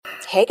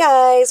Hey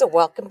guys,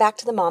 welcome back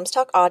to the Moms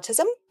Talk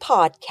Autism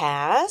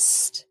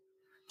podcast.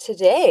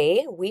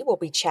 Today we will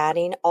be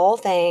chatting all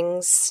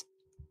things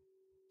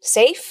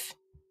safe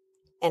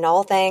and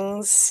all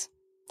things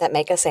that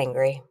make us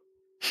angry.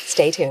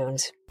 Stay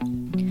tuned.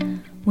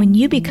 When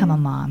you become a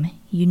mom,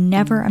 you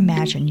never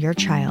imagine your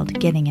child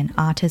getting an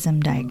autism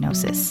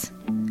diagnosis.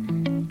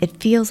 It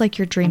feels like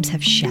your dreams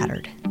have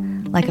shattered,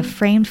 like a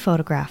framed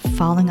photograph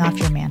falling off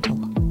your mantle,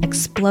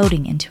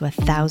 exploding into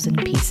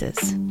 1,000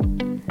 pieces.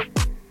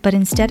 But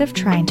instead of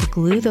trying to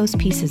glue those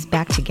pieces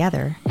back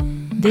together,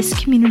 this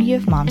community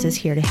of moms is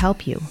here to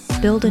help you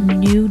build a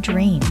new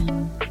dream,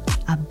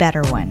 a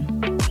better one.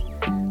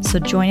 So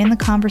join in the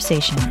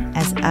conversation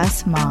as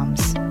us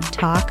moms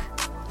talk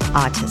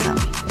autism.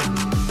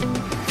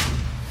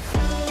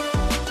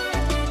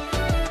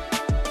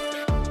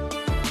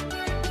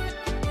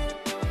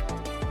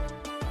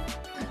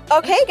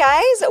 Okay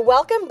guys,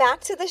 welcome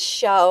back to the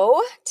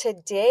show.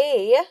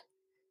 Today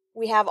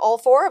we have all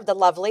four of the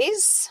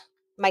lovelies.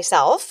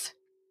 Myself,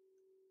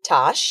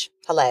 Tosh,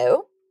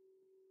 hello.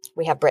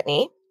 We have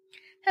Brittney.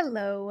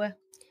 Hello.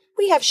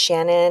 We have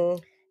Shannon.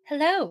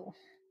 Hello.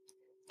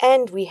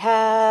 And we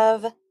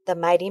have the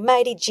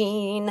mighty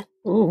Jean.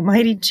 Ooh,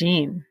 mighty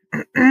Jean.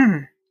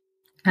 I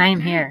am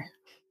here.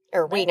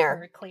 Or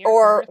Wiener.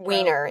 Or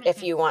Wiener,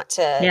 if you want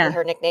to. Yeah.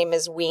 Her nickname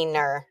is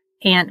Wiener.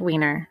 Aunt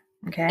Wiener.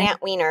 Okay.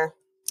 Aunt Wiener.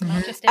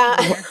 Mm-hmm.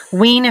 Just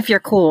Ween if you're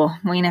cool.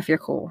 Ween if you're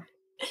cool.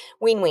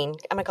 Ween. I'm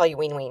going to call you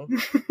Ween.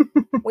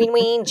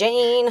 Ween,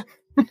 Jane.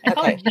 I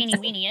call her Jeannie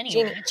Weenie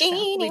anyway.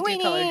 Jeannie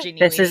Weenie.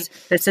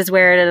 This is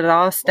where it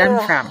all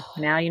stemmed from.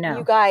 Now you know.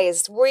 You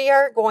guys, we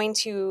are going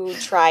to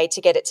try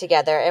to get it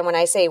together. And when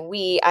I say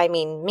we, I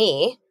mean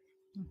me.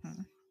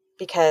 Mm-hmm.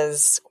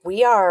 Because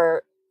we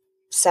are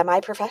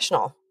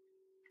semi-professional.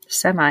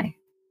 Semi.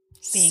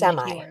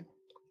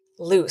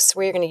 Loose.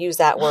 We're going to use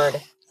that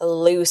word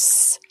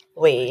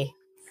loosely.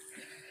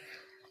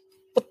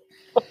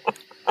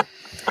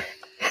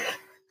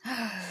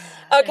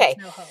 Okay.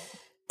 There's no hope.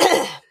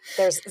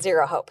 There's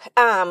zero hope.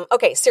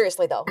 Okay,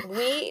 seriously though,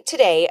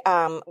 today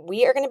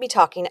we are going to be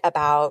talking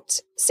about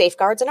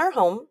safeguards in our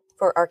home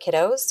for our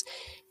kiddos,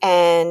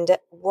 and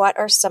what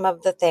are some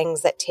of the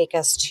things that take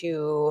us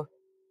to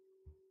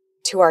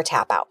our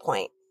tap out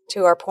point,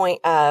 to our point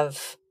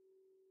of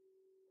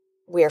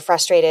we are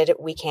frustrated,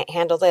 we can't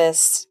handle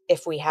this.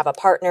 If we have a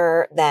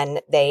partner, then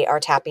they are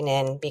tapping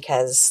in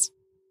because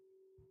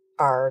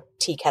our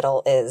tea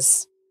kettle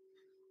is,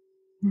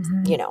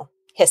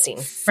 hissing.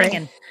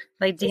 Singing.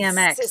 Like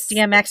DMX.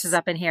 DMX is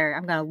up in here.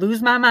 I'm going to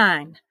lose my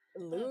mind.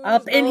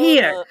 Up in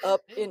here.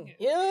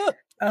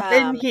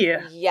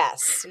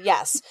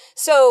 Yes.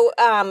 So,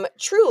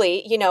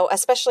 truly,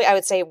 especially I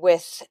would say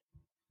with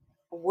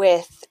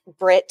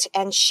Britt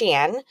and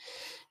Shan,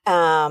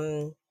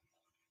 Austin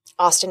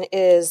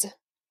is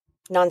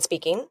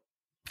non-speaking.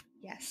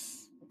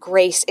 Yes.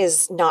 Grace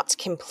is not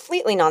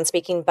completely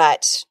non-speaking,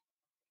 but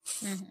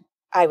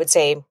I would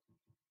say,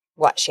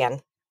 what,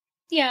 Shan?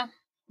 Yeah.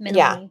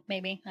 Minimally,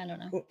 maybe. I don't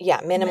know. Yeah,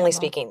 minimally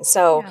speaking.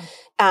 So,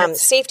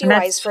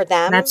 safety-wise for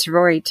them. That's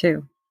Rory,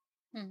 too.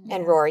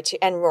 And Rory, too.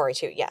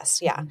 Yes,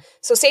 yeah. Mm-hmm.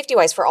 So,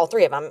 safety-wise for all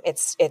three of them,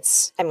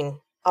 it's. I mean,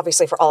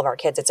 obviously for all of our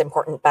kids, it's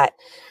important, but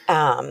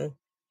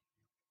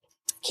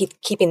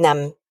keeping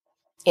them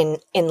in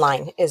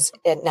line is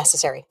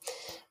necessary.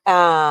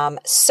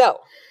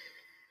 So,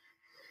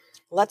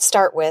 let's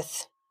start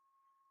with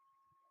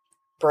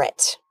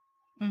Britt.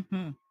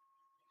 Mm-hmm.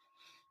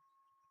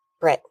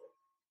 Britt.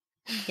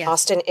 Yes.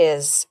 Austin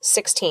is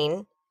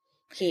 16.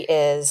 He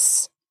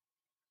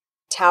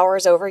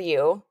towers over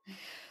you.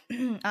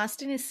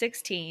 Austin is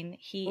 16.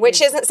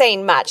 Which isn't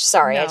saying much.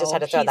 Sorry, I just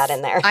had to throw that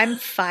in there. I'm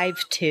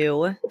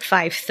 5'2",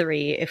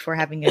 5'3", if we're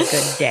having a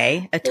good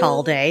day, a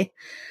tall day.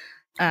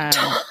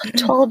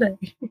 Tall day.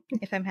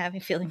 If I'm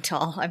feeling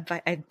tall, I'm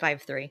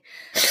 5'3".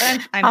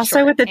 But I'm also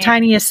short. with the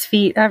tiniest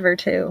feet ever,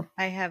 too.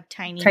 I have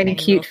tiny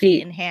cute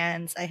feet and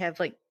hands. I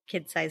have like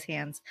kid-size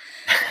hands.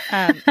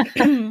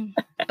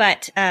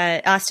 But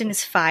Austin is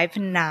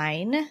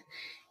 5'9"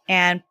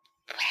 and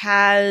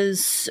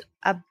has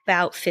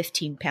about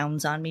 15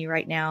 pounds on me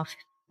right now.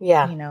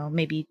 Yeah.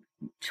 Maybe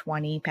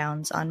 20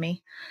 pounds on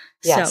me.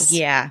 Yes. So,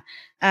 yeah.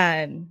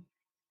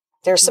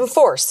 There's some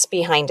force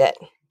behind it.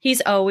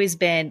 He's always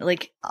been,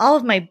 like, all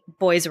of my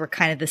boys were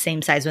kind of the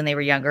same size when they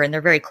were younger, and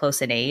they're very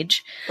close in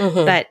age.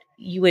 Mm-hmm. But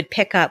you would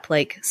pick up,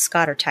 like,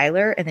 Scott or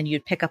Tyler, and then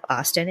you'd pick up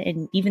Austin.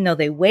 And even though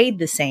they weighed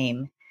the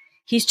same,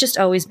 he's just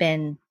always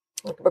been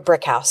a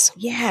brick house.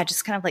 Yeah,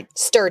 just kind of like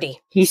sturdy.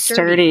 He's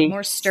sturdy.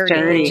 More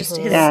sturdy. Just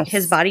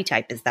his body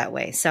type is that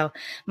way. So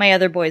my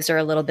other boys are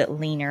a little bit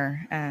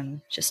leaner,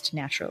 just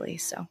naturally.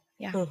 So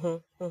yeah.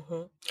 Mm-hmm.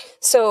 Mm-hmm.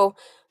 So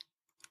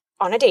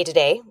on a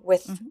day-to-day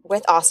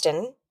with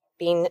Austin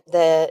being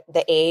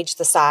the age,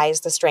 the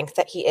size, the strength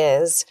that he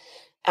is,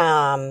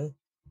 being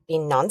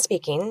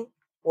non-speaking,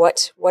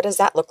 what does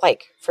that look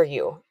like for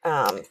you?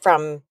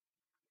 From,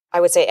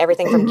 I would say,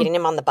 everything from getting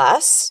him on the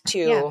bus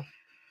to,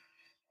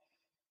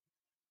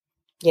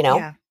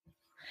 Yeah.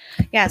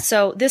 Yeah.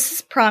 So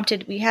this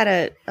prompted, we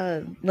had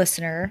a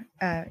listener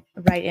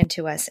write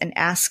into us and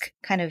ask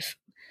kind of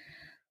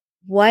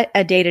what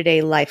a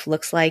day-to-day life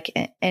looks like,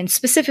 and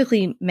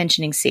specifically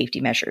mentioning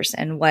safety measures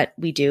and what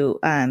we do.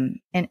 And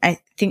I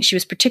think she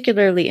was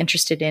particularly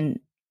interested in,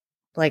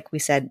 like we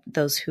said,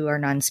 those who are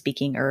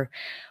non-speaking or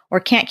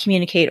can't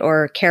communicate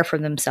or care for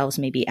themselves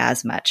maybe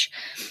as much.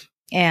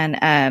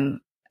 And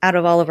out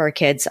of all of our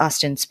kids,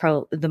 Austin's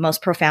the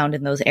most profound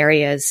in those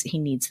areas. He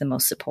needs the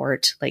most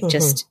support, like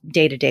just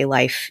day-to-day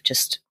life,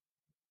 just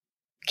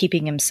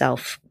keeping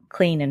himself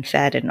clean and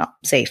fed and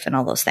safe and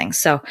all those things.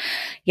 So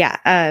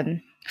yeah,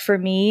 for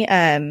me,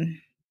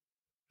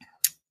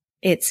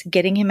 it's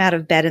getting him out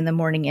of bed in the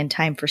morning in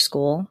time for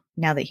school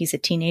now that he's a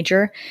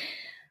teenager.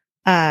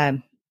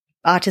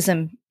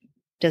 Autism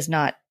does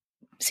not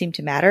seem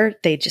to matter.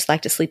 They just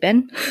like to sleep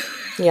in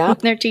when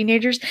they're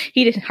teenagers.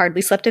 He didn't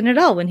hardly slept in at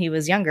all when he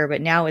was younger,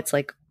 but now it's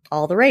like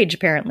all the rage,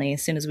 apparently,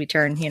 as soon as we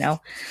turn,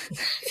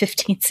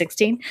 15,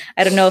 16.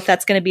 I don't know if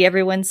that's going to be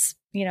everyone's,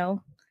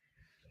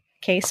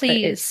 case.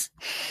 Please.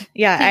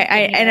 But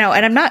I know.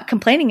 And I'm not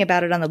complaining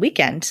about it on the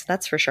weekend.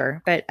 That's for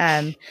sure. But,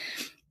 and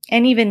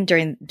even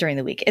during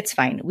the week, it's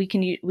fine. We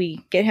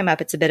get him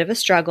up. It's a bit of a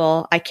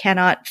struggle. I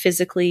cannot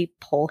physically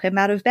pull him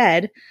out of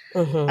bed.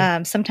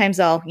 Sometimes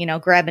I'll,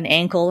 grab an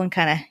ankle and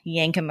kind of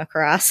yank him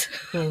across,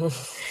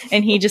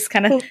 and he just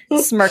kind of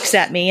smirks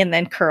at me and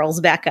then curls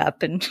back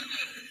up and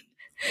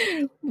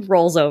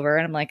rolls over.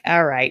 And I'm like,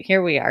 all right,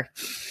 here we are.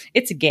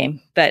 It's a game.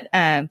 But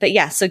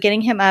yeah, so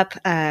getting him up,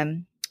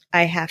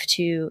 I have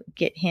to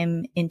get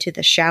him into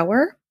the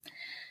shower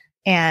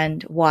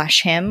and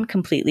wash him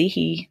completely.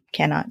 He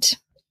cannot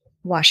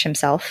wash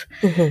himself.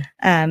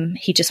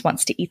 He just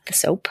wants to eat the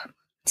soap.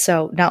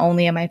 So not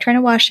only am I trying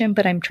to wash him,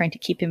 but I'm trying to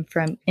keep him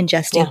from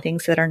ingesting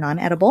things that are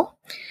non-edible.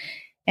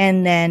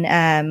 And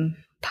then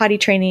potty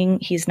training,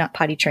 he's not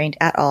potty trained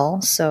at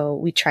all. So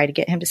we try to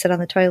get him to sit on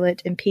the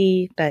toilet and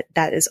pee, but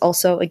that is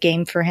also a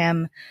game for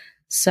him.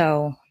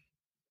 So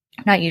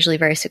not usually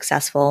very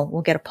successful.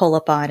 We'll get a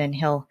pull-up on and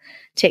he'll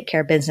take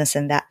care of business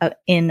in that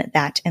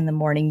in the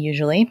morning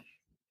usually.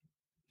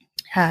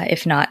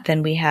 If not,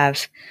 then we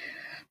have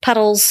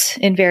puddles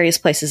in various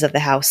places of the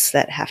house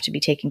that have to be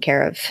taken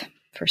care of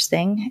first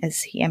thing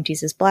as he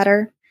empties his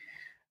bladder.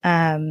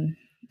 And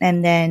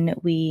then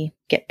we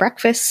get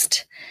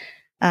breakfast.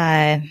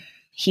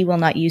 He will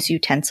not use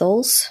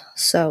utensils.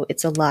 So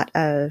it's a lot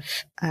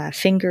of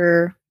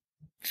finger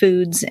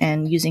foods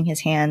and using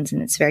his hands,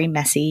 and it's very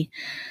messy.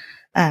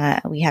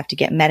 We have to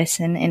get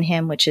medicine in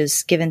him, which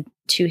is given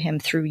to him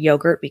through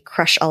yogurt. We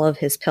crush all of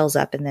his pills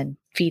up and then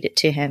feed it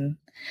to him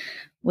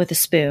with a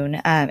spoon.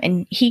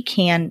 And he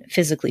can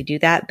physically do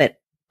that, but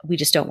we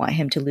just don't want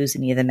him to lose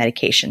any of the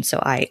medication. So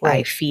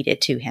I feed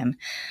it to him.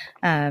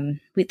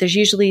 There's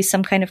usually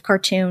some kind of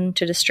cartoon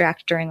to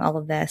distract during all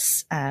of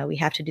this. We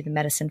have to do the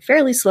medicine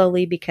fairly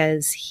slowly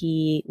because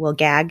he will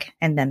gag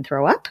and then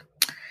throw up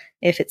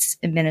if it's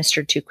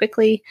administered too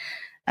quickly.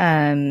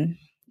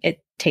 It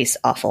tastes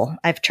awful.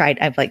 I've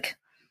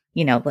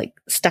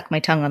stuck my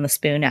tongue on the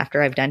spoon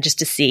after I've done just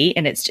to see,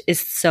 and it's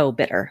so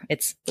bitter.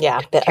 It's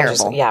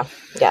terrible.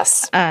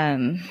 Yes.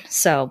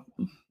 So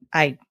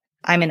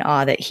I'm in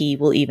awe that he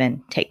will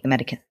even take the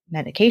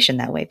medication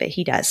that way, but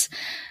he does.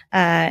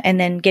 And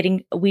then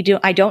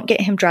I don't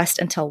get him dressed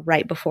until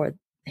right before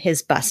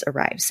his bus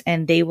arrives,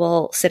 and they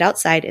will sit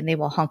outside and they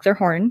will honk their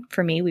horn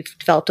for me. We've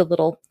developed a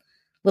little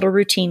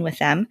routine with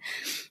them.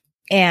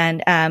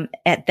 And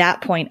at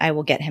that point, I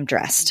will get him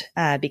dressed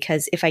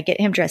because if I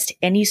get him dressed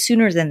any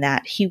sooner than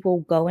that, he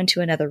will go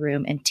into another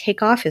room and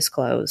take off his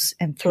clothes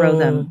and throw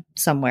them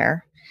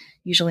somewhere,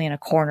 usually in a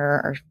corner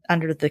or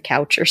under the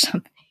couch or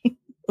something.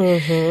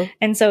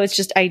 And so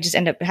I just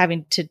end up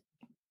having to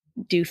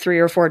do 3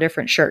 or 4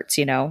 different shirts,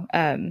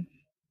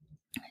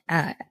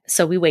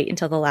 So we wait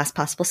until the last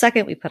possible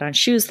second. We put on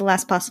shoes the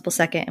last possible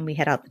second, and we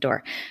head out the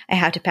door. I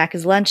have to pack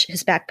his lunch,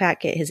 his backpack,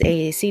 get his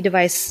AAC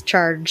device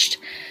charged,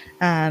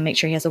 make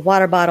sure he has a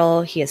water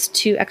bottle. He has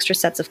 2 extra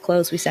sets of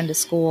clothes we send to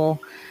school.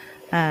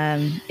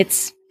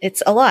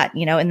 It's a lot,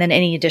 and then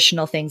any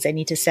additional things I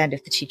need to send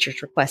if the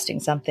teacher's requesting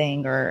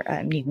something or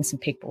needing some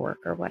paperwork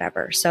or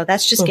whatever. So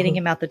that's just getting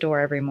him out the door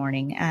every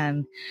morning.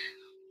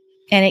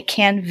 And it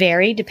can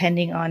vary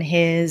depending on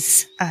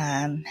his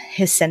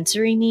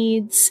sensory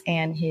needs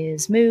and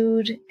his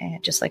mood.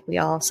 And just like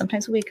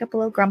sometimes we wake up a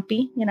little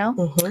grumpy,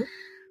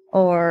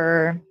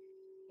 or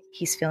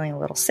he's feeling a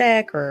little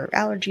sick or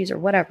allergies or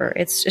whatever.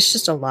 It's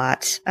just a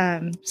lot.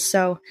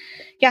 So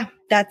yeah,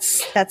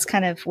 that's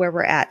kind of where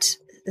we're at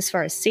as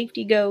far as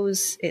safety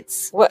goes.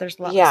 There's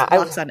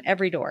locks on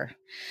every door.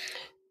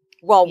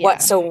 Well,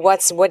 what is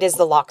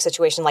the lock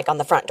situation like on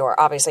the front door?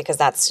 Obviously, because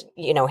that's,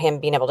 him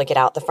being able to get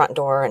out the front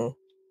door and.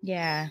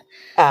 Yeah.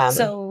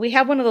 So we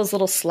have one of those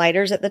little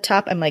sliders at the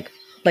top. I'm like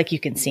you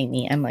can see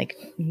me. I'm like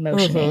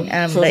motioning.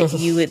 That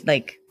you would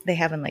they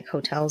have in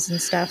hotels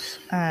and stuff.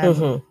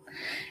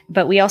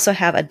 But we also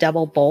have a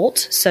double bolt,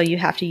 so you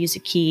have to use a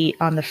key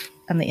on the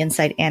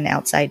inside and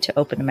outside to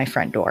open my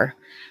front door.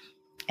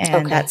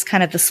 And that's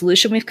kind of the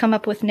solution we've come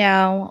up with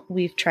now.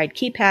 We've tried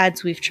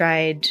keypads. We've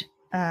tried,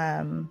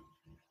 and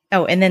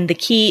then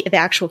the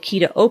actual key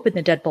to open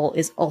the deadbolt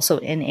is also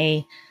in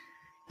a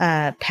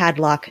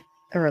padlock,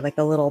 or like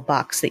a little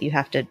box that you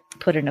have to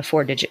put in a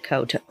 4-digit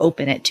code to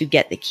open it to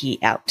get the key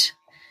out.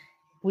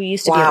 We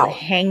used to be able to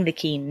hang the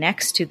key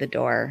next to the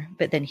door,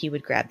 but then he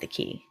would grab the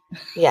key.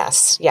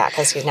 Yes. Yeah.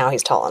 Because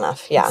he's tall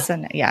enough.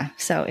 Yeah.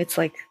 So it's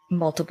like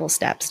multiple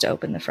steps to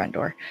open the front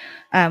door.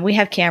 We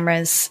have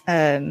cameras.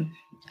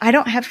 I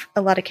don't have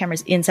a lot of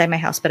cameras inside my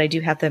house, but I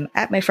do have them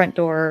at my front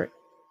door.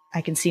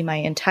 I can see my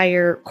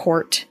entire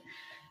court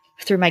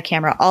through my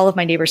camera. All of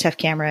my neighbors have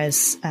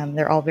cameras.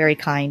 They're all very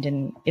kind.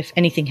 And if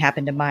anything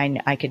happened to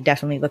mine, I could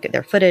definitely look at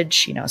their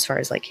footage, as far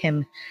as like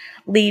him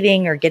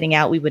leaving or getting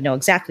out. We would know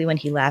exactly when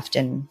he left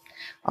and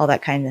all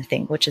that kind of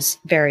thing, which is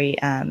very,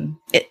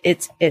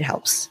 it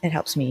helps. It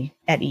helps me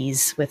at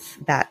ease with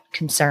that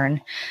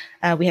concern.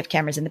 We have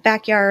cameras in the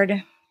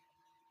backyard.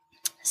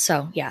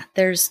 So yeah,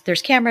 there's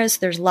cameras,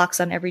 there's locks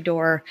on every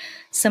door,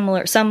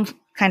 some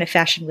kind of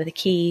fashion with a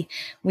key.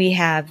 We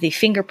have the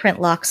fingerprint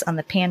locks on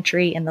the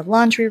pantry and the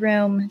laundry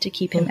room to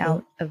keep him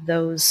out of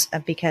those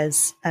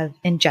because of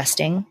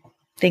ingesting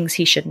things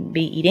he shouldn't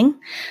be eating.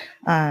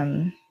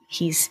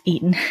 He's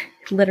eaten,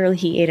 literally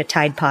he ate a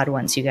Tide Pod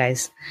once, you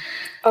guys.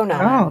 Oh no.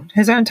 Oh,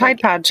 his own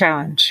Tide Pod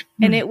challenge.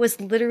 And it was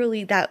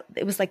literally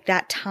it was like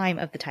that time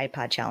of the Tide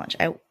Pod challenge.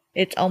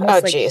 It's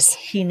almost like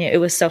he knew. It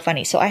was so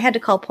funny. So I had to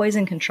call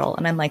poison control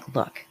and I'm like,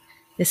 look,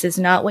 this is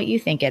not what you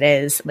think it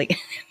is. Like,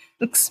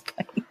 it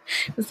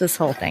was this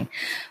whole thing,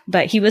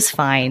 but he was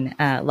fine,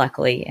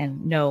 luckily,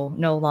 and no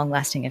long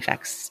lasting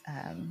effects.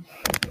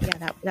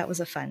 That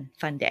was a fun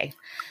day.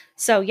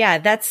 So yeah,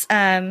 that's,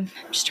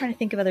 just trying to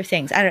think of other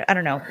things. I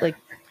don't know, like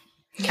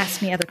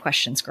ask me other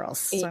questions, girls.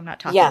 So I'm not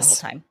talking the whole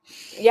time.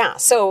 Yeah.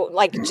 So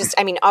like,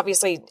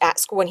 obviously at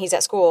school, when he's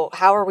at school,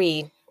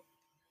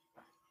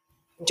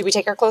 do we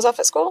take our clothes off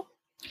at school?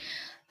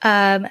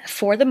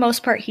 For the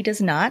most part, he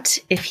does not.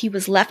 If he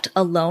was left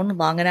alone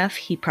long enough,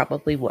 he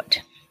probably would.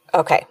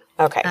 Okay.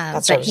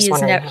 That's what I was just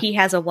wondering. He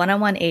has a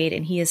one-on-one aide,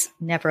 and he is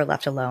never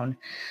left alone.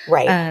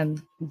 Right.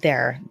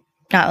 There,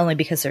 not only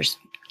because there's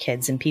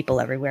kids and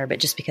people everywhere, but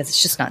just because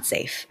it's just not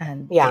safe,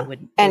 and they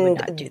would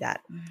not do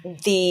that.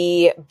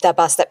 The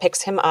bus that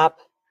picks him up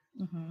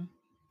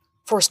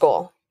for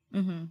school.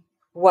 Mm-hmm.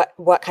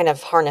 What kind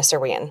of harness are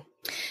we in?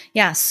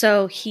 Yeah,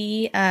 so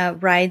he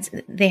rides.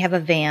 They have a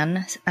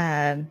van.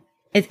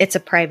 It's a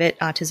private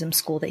autism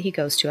school that he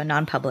goes to, a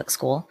non-public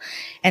school.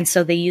 And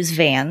so they use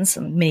vans,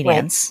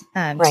 minivans,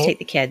 to take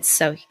the kids.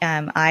 So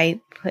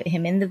I put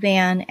him in the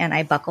van and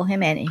I buckle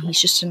him in, and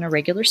he's just in a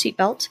regular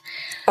seatbelt.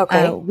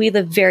 Okay. We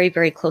live very,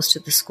 very close to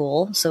the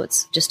school, so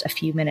it's just a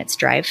few minutes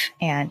drive,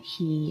 and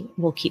he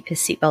will keep his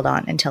seatbelt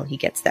on until he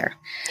gets there.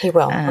 He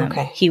will.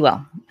 Okay. He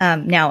will.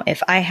 Now,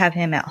 if I have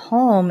him at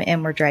home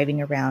and we're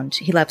driving around,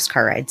 he loves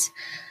car rides.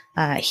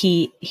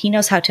 He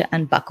knows how to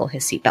unbuckle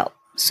his seatbelt.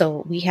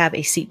 So we have a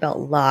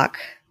seatbelt lock,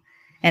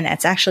 and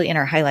it's actually in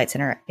our highlights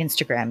in our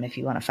Instagram if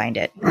you want to find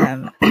it.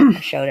 I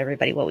showed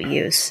everybody what we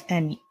use,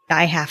 and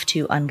I have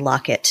to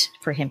unlock it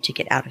for him to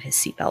get out of his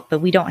seatbelt. But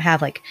we don't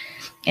have like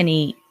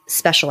any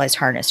specialized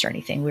harness or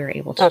anything. We were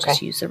able to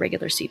just use the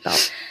regular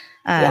seatbelt.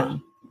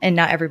 And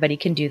not everybody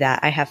can do that.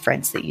 I have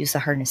friends that use the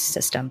harness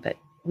system, but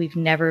we've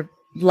never,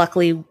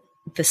 luckily,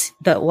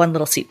 the one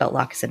little seatbelt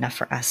lock is enough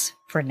for us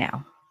for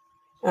now.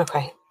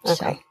 Okay.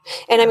 So,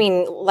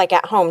 and like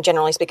at home,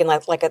 generally speaking,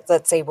 like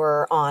let's say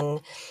we're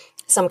on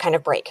some kind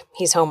of break.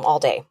 He's home all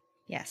day.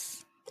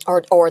 Yes.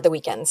 Or the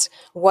weekends.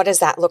 What does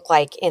that look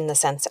like in the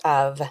sense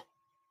of,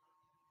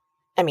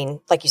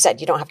 like you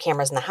said, you don't have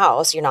cameras in the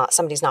house. We're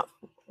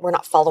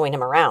not following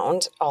him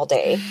around all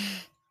day.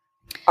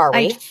 Are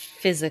we? I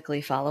physically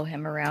follow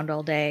him around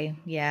all day.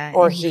 Yeah.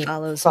 Or he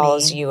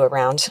follows you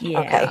around. Yeah.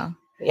 Okay.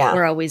 Yeah.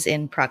 We're always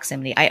in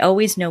proximity. I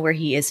always know where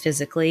he is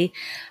physically.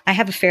 I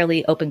have a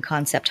fairly open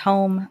concept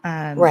home.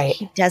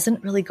 He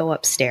doesn't really go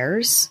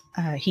upstairs.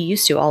 He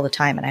used to all the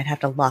time, and I'd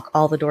have to lock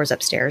all the doors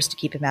upstairs to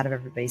keep him out of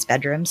everybody's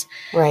bedrooms.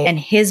 Right. And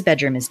his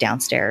bedroom is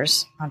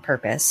downstairs on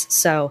purpose.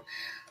 So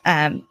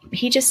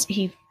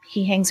he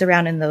hangs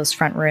around in those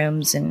front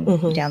rooms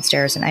and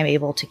downstairs, and I'm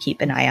able to keep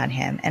an eye on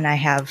him. And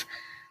I've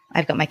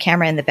got my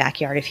camera in the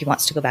backyard. If he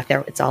wants to go back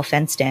there, it's all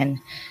fenced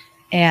in.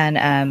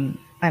 And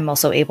I'm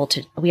also able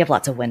to, we have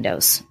lots of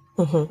windows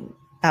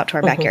out to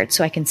our backyard,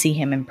 so I can see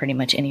him in pretty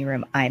much any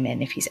room I'm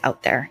in if he's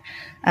out there.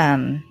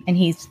 And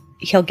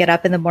he'll get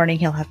up in the morning,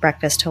 he'll have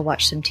breakfast, he'll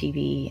watch some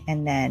TV,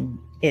 and then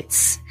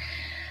it's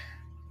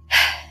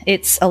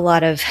a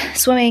lot of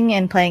swimming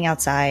and playing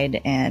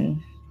outside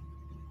and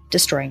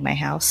destroying my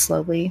house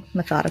slowly,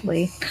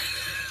 methodically,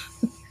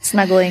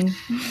 snuggling,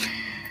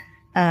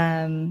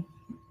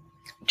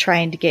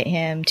 trying to get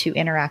him to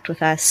interact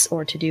with us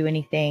or to do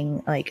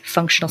anything like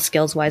functional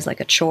skills wise,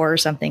 like a chore or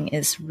something,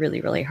 is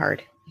really, really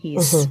hard. He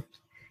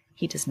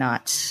does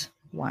not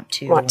want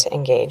to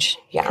engage.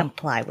 Yeah.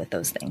 Comply with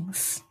those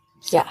things.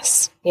 So,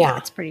 yes. Yeah.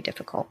 It's pretty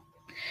difficult.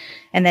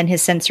 And then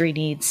his sensory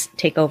needs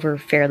take over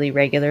fairly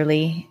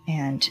regularly,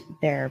 and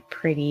they're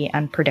pretty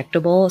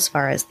unpredictable as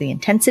far as the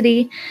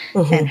intensity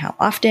and how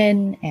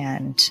often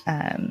and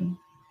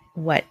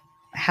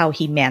how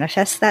he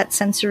manifests that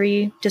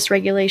sensory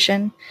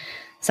dysregulation.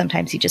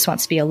 Sometimes he just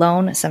wants to be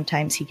alone.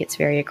 Sometimes he gets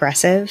very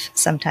aggressive.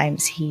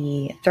 Sometimes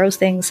he throws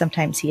things.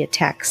 Sometimes he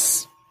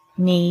attacks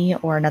me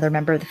or another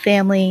member of the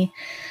family.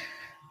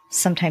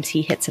 Sometimes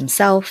he hits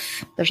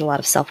himself. There's a lot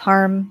of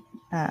self-harm.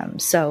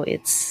 So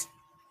it's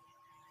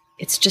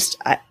just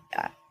a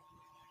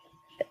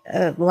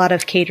lot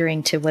of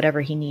catering to whatever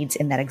he needs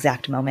in that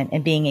exact moment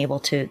and being able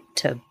to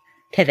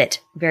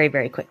pivot very,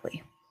 very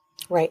quickly.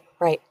 Right.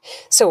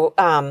 So,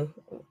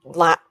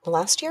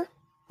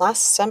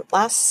 last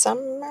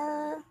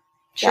summer?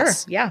 Sure.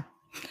 Yes. Yeah.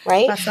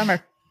 Right. Last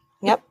summer.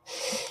 Yep.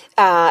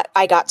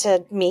 I got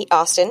to meet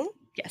Austin.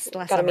 Yes.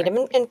 Got to meet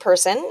him in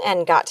person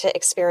and got to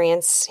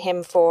experience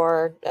him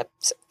for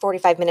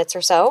 45 minutes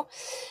or so.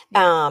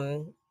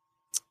 There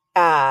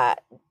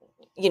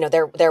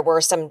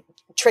were some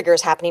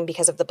triggers happening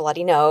because of the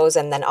bloody nose,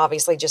 and then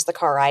obviously just the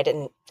car ride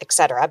and et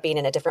cetera, being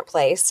in a different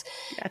place.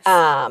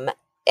 Yes.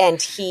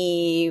 And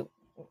he,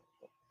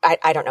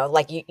 I don't know,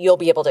 like you'll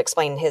be able to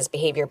explain his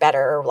behavior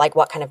better, or like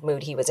what kind of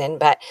mood he was in.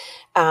 But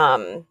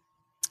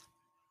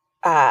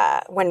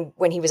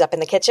when he was up in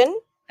the kitchen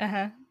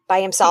by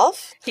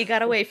himself, he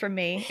got away from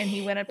me and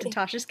he went up to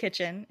Tasha's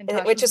kitchen,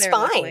 and which is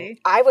fine. Luckily.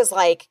 I was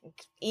like,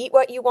 eat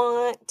what you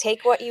want,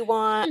 take what you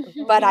want.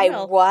 But I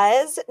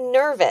was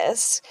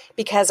nervous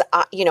because,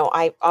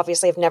 I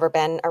obviously have never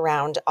been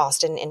around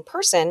Austin in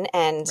person.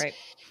 And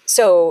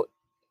so,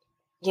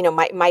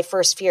 my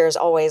first fear is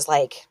always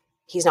like,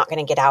 he's not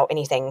going to get out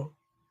anything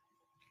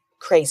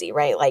crazy,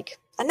 right? Like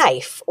a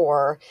knife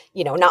or,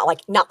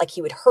 not like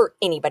he would hurt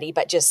anybody,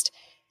 but just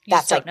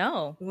that's like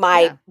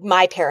my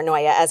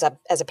paranoia as a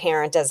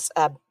parent, as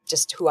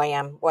just who I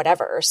am,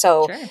 whatever.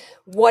 So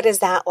what is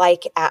that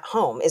like at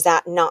home? Is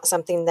that not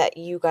something that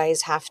you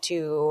guys have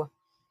to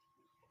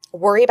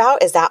worry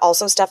about? Is that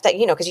also stuff that,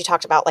 because you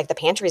talked about like the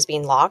pantries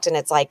being locked, and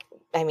it's like,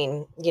 I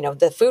mean,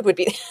 the food would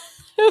be,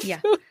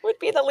 would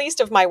be the least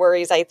of my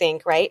worries, I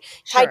think. Right.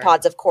 Tide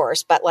Pods, of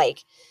course, but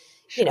like,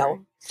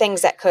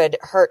 things that could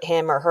hurt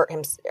him or hurt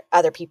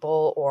other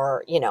people,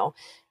 or, is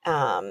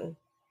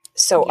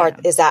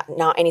that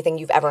not anything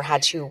you've ever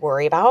had to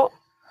worry about?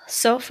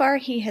 So far,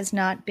 he has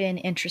not been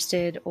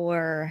interested,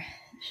 or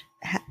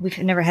we've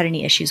never had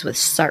any issues with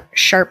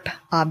sharp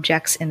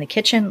objects in the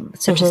kitchen,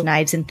 such as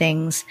knives and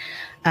things.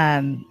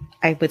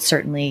 I would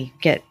certainly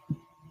get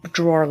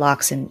drawer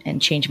locks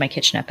and change my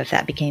kitchen up if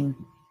that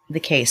became the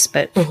case.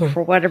 But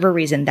for whatever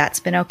reason, that's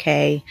been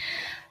okay.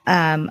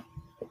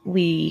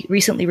 We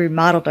recently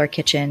remodeled our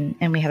kitchen,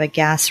 and we have a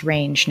gas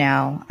range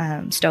now,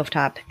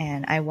 stovetop.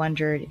 And I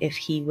wondered if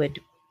he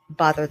would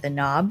bother the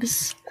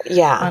knobs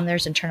on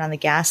theirs and turn on the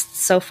gas.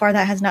 So far,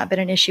 that has not been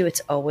an issue.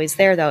 It's always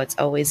there, though. It's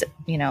always,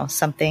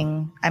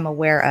 something I'm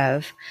aware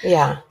of.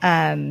 Yeah.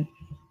 And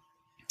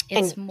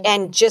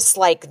just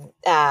like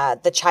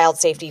the child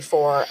safety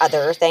for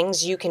other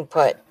things, you can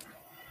put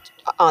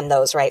on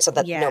those, right? So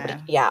that nobody.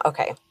 Yeah.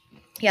 Okay.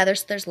 Yeah.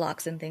 There's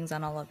locks and things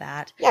on all of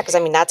that. Yeah, because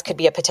I mean that could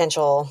be a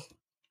potential.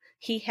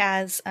 He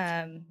has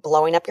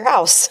blowing up your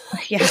house.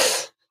 Yeah.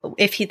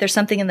 If there's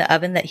something in the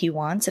oven that he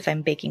wants, if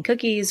I'm baking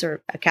cookies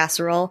or a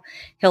casserole,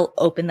 he'll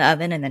open the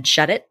oven and then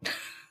shut it.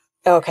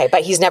 Okay,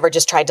 but he's never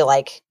just tried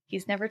to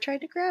He's never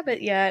tried to grab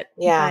it yet.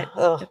 Yeah.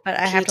 But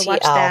I have to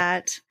watch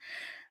that.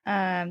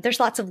 There's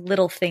lots of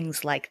little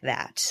things like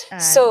that.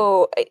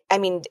 So, I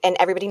mean, and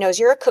everybody knows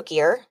you're a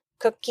cookier.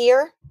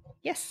 Cookier?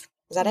 Yes.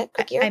 Is that it?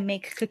 Cookier? I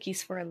make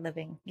cookies for a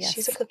living. Yes.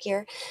 She's a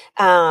cookier.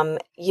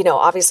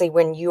 Obviously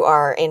when you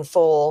are in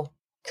full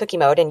cookie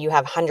mode and you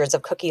have hundreds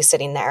of cookies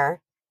sitting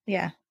there.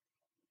 Yeah.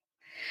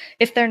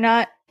 If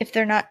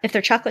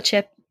they're chocolate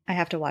chip, I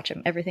have to watch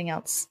him. Everything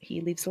else,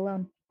 he leaves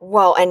alone.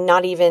 Well, and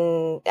not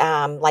even,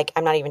 I'm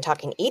not even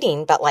talking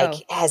eating, but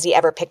has he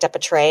ever picked up a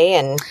tray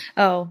and?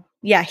 Oh,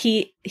 yeah.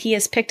 He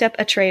has picked up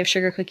a tray of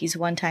sugar cookies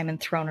one time and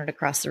thrown it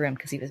across the room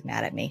because he was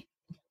mad at me.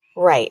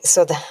 Right.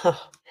 So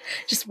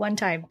just one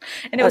time.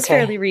 And it was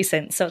fairly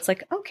recent. So it's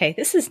like, okay,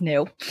 this is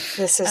new.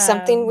 This is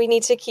something we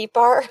need to keep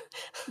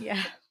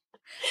Yeah.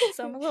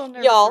 So I'm a little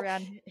nervous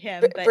around him.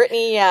 But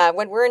Brittney,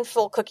 when we're in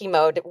full cookie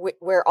mode,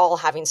 we're all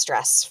having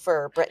stress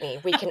for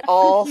Brittney. We can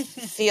all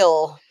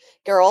feel,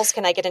 girls,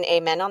 can I get an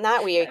amen on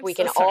that? We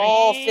can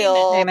all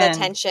feel the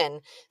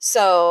tension.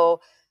 So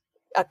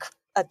a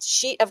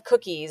sheet of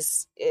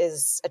cookies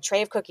a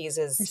tray of cookies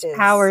is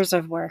hours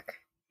of work.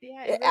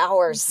 Yeah,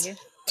 hours.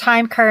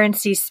 Time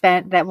currency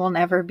spent that will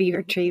never be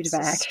retrieved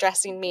back. It's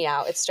stressing me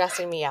out.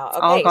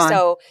 Okay,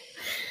 so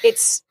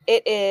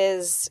it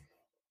is.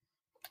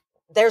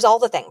 There's all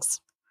the things.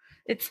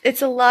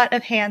 It's a lot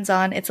of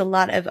hands-on. It's a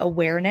lot of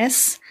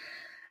awareness.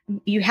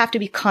 You have to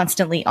be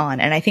constantly on.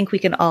 And I think we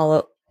can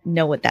all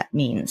know what that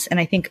means. And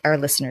I think our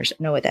listeners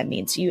know what that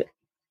means.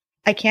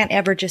 I can't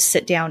ever just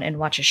sit down and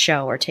watch a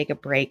show or take a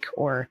break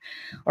or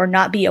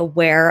not be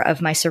aware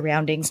of my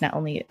surroundings, not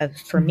only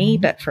for me,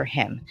 but for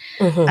him.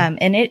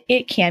 And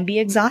it can be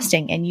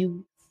exhausting, and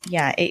you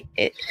Yeah,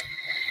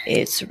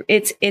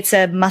 it's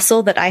a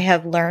muscle that I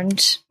have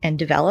learned and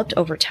developed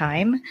over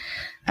time.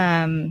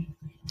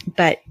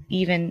 But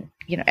even,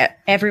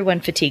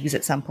 everyone fatigues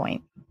at some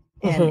point,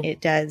 and it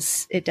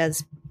does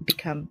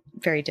become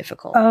very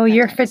difficult. Oh,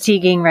 you're times.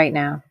 fatiguing right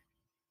now.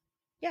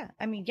 Yeah.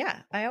 I mean, yeah,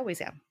 I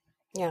always am.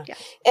 Yeah.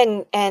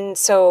 And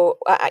so,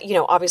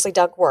 obviously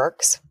Doug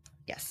works.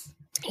 Yes.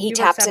 He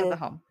taps taps out in of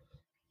the home.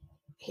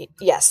 He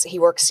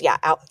works. Yeah.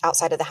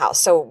 Outside of the house.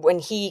 So when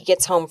he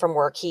gets home from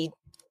work, he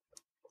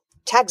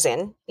tags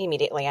in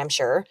immediately, I'm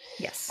sure.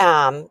 Yes.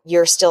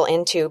 You're still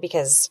in too,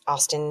 because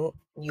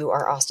you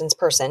are Austin's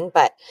person,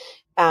 but,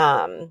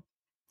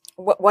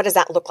 what does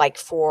that look like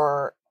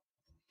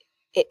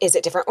is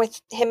it different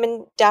with him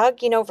and Doug,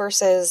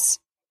 versus?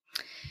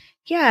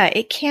 Yeah,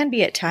 it can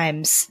be at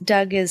times.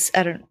 Doug is,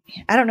 I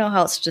don't know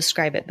how else to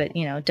describe it, but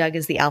Doug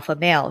is the alpha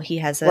male. He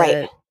has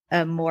a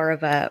more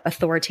of a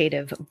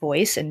authoritative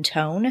voice and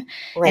tone.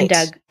 Right.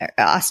 And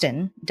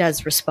Austin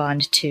does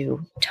respond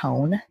to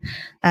tone.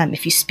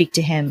 If you speak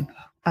to him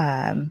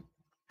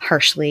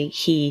harshly,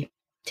 he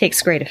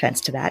takes great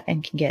offense to that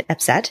and can get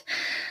upset.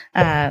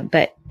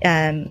 But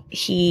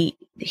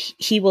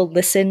he will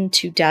listen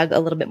to Doug a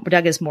little bit.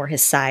 Doug is more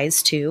his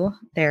size too.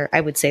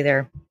 I would say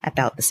they're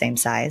about the same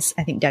size.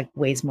 I think Doug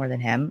weighs more than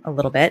him a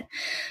little bit.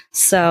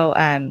 So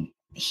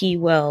he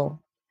will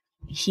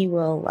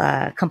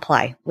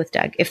comply with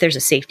Doug if there's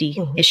a safety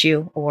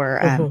issue,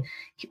 or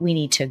we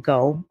need to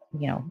go.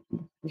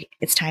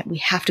 It's time. We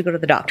have to go to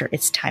the doctor.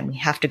 It's time. We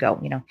have to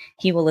go.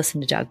 He will listen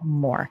to Doug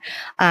more.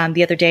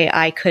 The other day,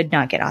 I could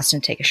not get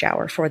Austin to take a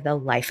shower for the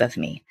life of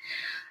me.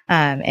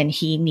 And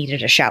he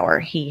needed a shower.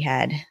 He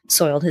had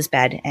soiled his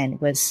bed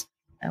and was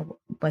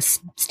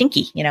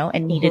stinky, and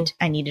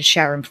I needed to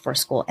shower him before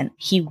school, and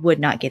he would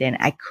not get in.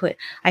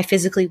 I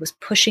physically was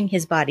pushing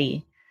his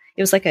body.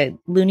 It was like a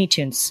Looney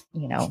Tunes,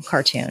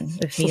 cartoon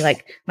with me,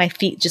 like my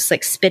feet just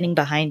like spinning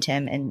behind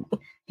him, and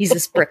he's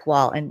this brick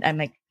wall, and I'm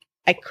like,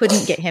 I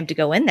couldn't get him to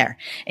go in there.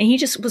 And he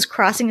just was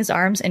crossing his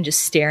arms and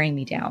just staring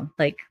me down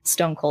like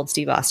Stone Cold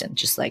Steve Austin,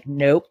 just like,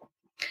 nope.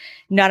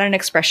 Not an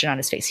expression on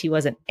his face. He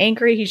wasn't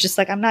angry. He's just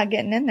like, I'm not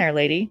getting in there,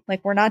 lady.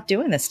 Like, we're not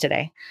doing this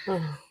today.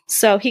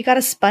 So he got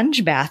a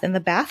sponge bath in the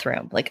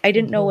bathroom. Like, I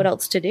didn't know what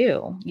else to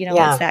do.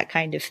 It's that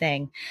kind of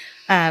thing.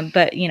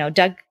 But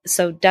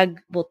Doug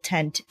will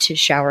tend to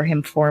shower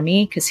him for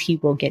me, because he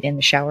will get in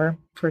the shower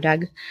for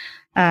Doug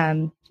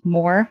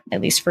more,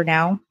 at least for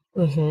now.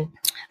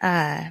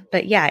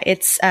 But yeah,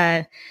 it's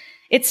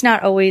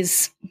not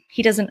always,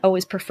 he doesn't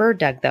always prefer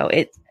Doug though.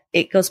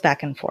 It goes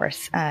back and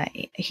forth.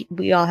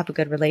 We all have a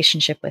good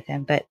relationship with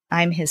him, but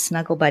I'm his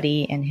snuggle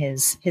buddy and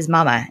his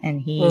mama,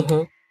 and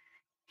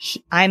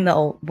I'm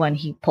the one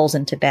he pulls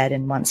into bed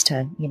and wants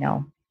to,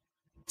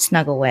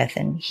 snuggle with.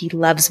 And he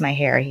loves my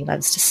hair. He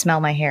loves to smell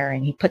my hair,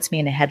 and he puts me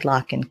in a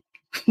headlock and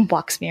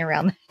walks me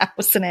around the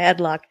house in a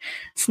headlock,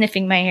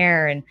 sniffing my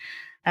hair. And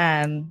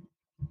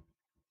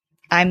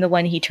I'm the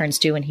one he turns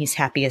to when he's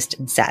happiest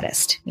and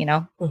saddest,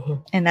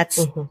 and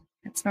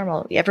that's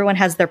normal. Everyone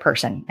has their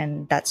person,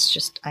 and that's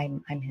just,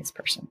 I'm his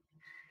person.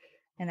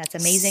 And that's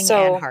amazing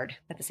and hard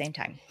at the same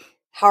time.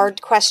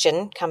 Hard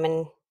question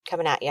coming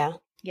at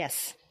you.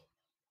 Yes.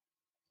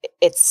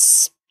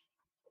 It's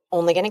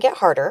only going to get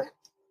harder.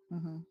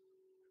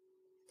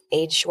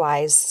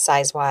 Age-wise,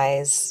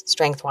 size-wise,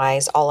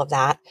 strength-wise, all of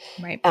that.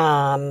 Right.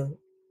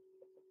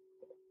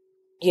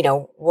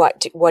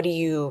 What do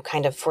you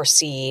kind of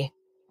foresee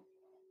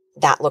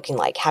that looking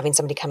like? Having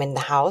somebody come in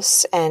the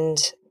house, and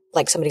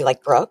like somebody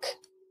like Brooke?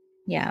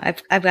 Yeah,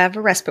 I have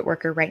a respite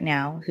worker right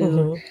now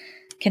who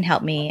can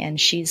help me, and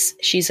she's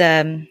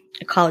a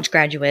college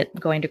graduate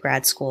going to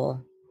grad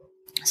school,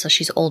 so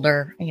she's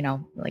older.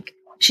 Like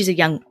she's a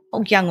young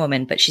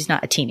woman, but she's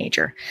not a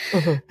teenager.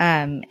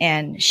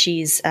 And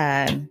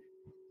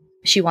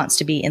she wants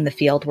to be in the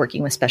field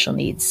working with special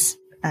needs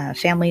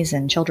families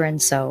and children.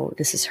 So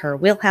this is her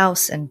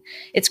wheelhouse, and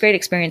it's a great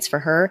experience for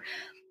her.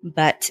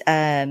 But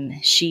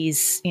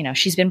she's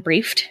been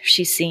briefed.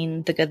 She's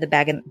seen the good, the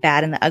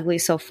bad, and the ugly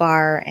so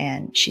far,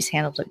 and she's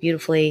handled it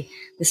beautifully.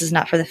 This is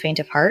not for the faint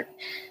of heart,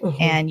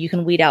 and you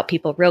can weed out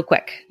people real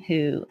quick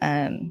who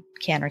can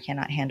or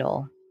cannot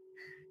handle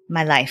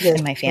my life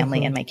and my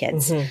family and my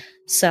kids.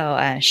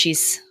 So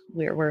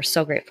we're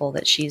so grateful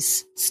that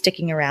she's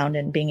sticking around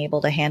and being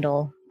able to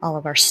handle all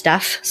of our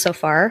stuff so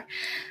far.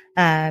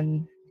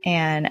 And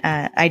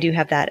I do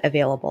have that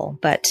available,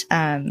 but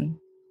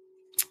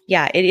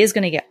yeah, it is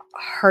going to get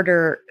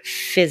harder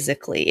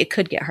physically. It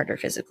could get harder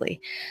physically.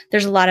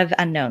 There's a lot of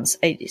unknowns.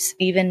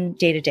 Even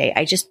day to day,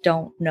 I just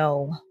don't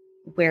know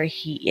where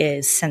he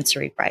is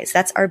sensory wise.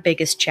 That's our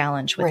biggest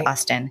challenge with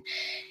Austin,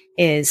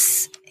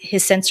 is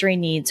his sensory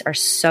needs are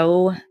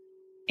so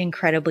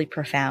incredibly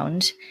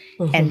profound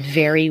and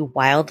very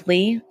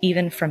wildly,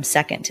 even from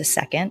second to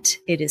second.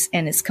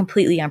 It's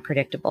completely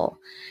unpredictable.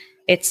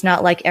 It's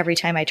not like every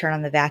time I turn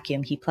on the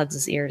vacuum, he plugs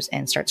his ears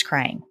and starts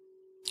crying.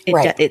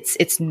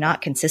 It's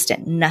not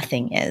consistent.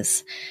 Nothing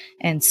is.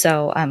 And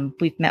so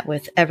we've met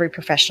with every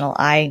professional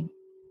I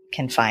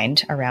can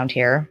find around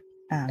here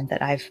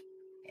that I've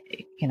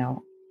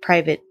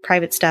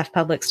private stuff,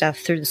 public stuff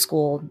through the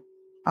school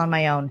on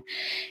my own.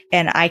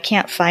 And I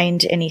can't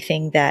find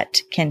anything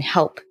that can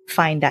help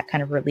find that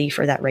kind of relief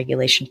or that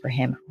regulation for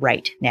him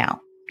right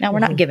now. Now, we're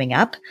not giving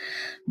up,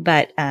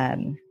 but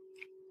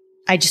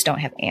I just don't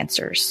have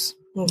answers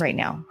right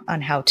now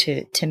on how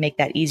to make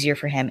that easier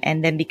for him.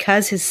 And then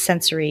because his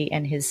sensory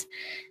and his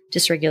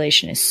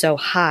dysregulation is so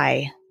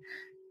high,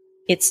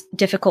 it's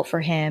difficult for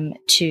him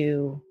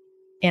to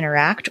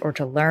interact or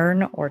to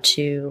learn or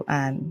to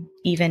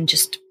even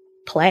just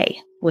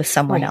play with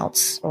someone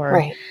else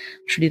or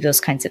to do those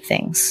kinds of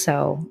things.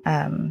 So,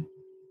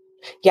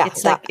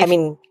 it's like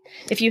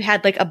if you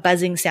had like a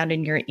buzzing sound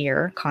in your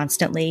ear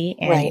constantly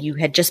and you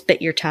had just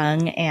bit your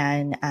tongue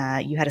and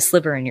you had a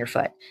sliver in your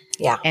foot.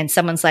 Yeah. And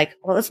someone's like,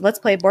 well, let's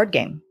play a board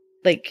game.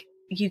 Like,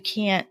 you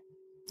can't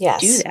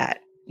do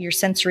that. Your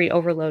sensory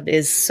overload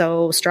is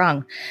so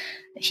strong.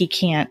 He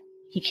can't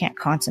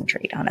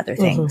concentrate on other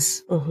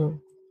things.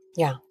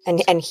 Yeah.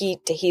 And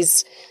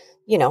he's,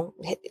 you know,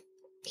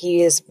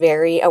 he is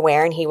very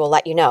aware, and he will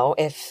let you know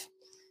if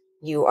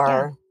you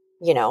are,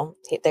 you know,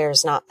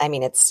 there's not, I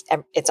mean, it's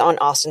on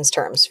Austin's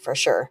terms for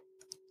sure.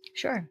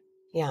 Sure.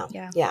 Yeah.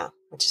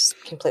 Which is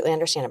completely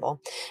understandable.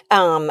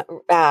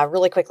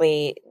 Really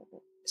quickly,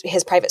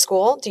 his private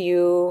school,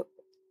 do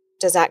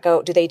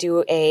they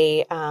do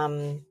a,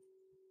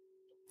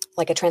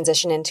 like a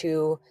transition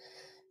into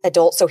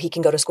adult so he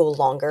can go to school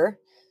longer?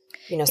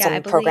 You know,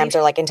 some programs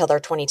are like until they're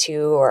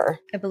 22 or.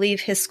 I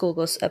believe his school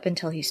goes up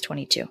until he's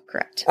 22.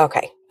 Correct.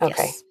 Okay.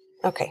 Yes.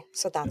 Okay.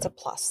 So that's a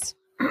plus.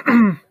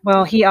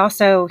 Well, he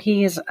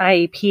is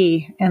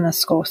IEP in the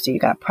school, so you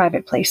got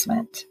private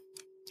placement.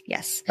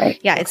 Yes. Right.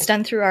 Yeah. It's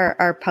done through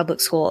our public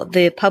school.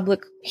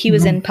 He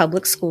was in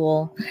public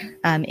school,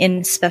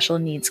 in special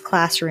needs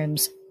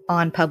classrooms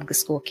on public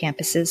school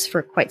campuses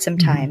for quite some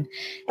time.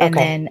 And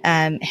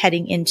then,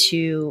 heading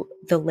into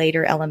the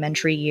later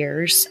elementary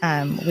years,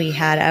 we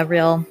had a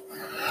real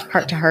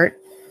heart-to-heart,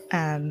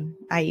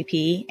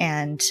 IEP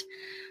and,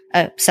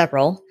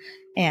 several.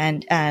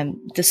 And,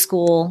 the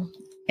school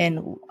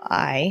and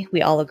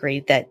we all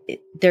agreed that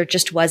there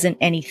just wasn't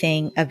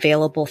anything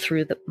available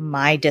through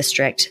my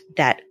district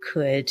that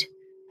could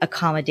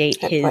accommodate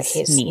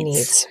his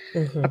needs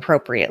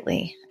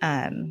appropriately.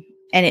 And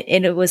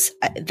it was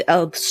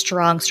a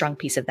strong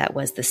piece of that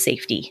was the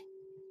safety,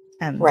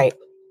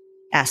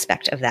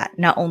 aspect of that,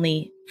 not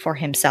only for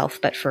himself,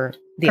 but for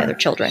the other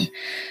children.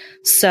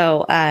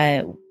 So,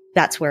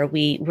 that's where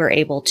we were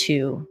able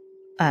to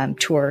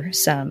tour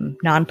some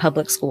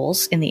non-public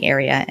schools in the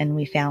area, and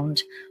we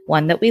found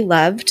one that we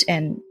loved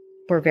and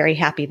were very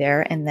happy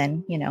there. And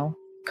then, you know,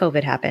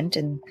 COVID happened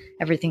and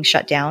everything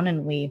shut down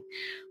and we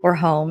were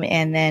home.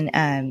 And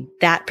then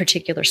that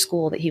particular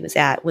school that he was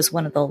at was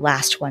one of the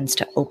last ones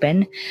to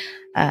open.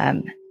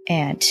 And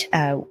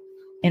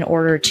in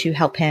order to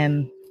help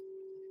him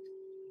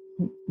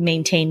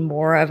maintain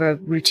more of a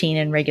routine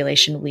and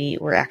regulation, we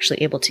were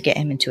actually able to get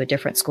him into a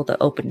different school that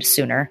opened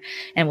sooner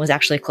and was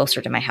actually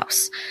closer to my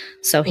house.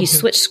 So he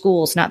switched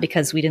schools, not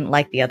because we didn't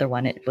like the other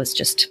one. It was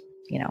just,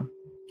 you know,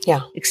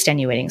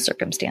 extenuating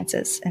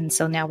circumstances. And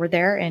so now we're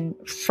there, and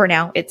for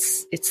now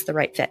it's the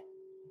right fit.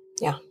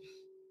 Yeah.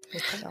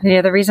 Okay.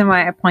 Yeah. The reason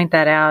why I point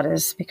that out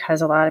is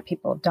because a lot of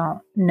people don't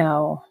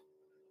know,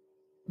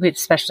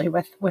 especially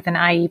with an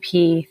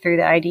IEP through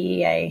the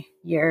IDEA,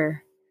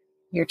 your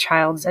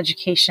child's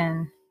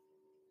education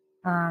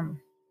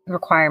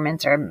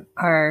requirements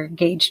are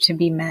gauged to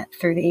be met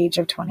through the age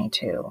of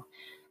 22.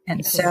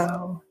 And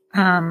so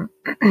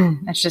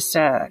it's just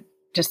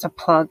a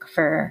plug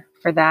for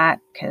that,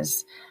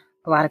 because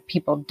a lot of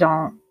people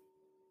don't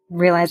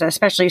realize that,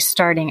 especially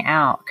starting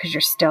out, because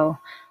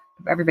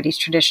everybody's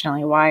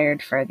traditionally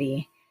wired for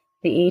the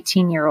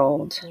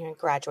 18-year-old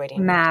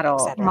graduating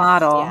model.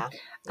 Yeah.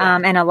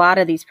 And a lot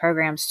of these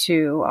programs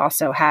too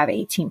also have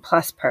 18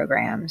 plus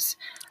programs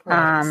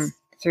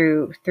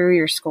through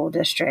your school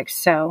district.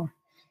 So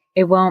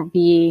it won't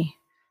be,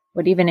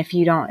 but even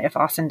if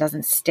Austin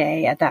doesn't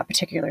stay at that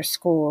particular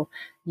school,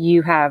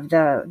 you have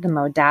the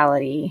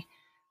modality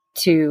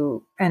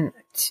to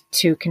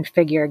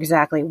configure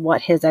exactly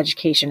what his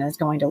education is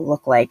going to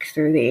look like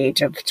through the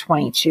age of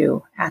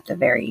 22 at the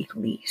very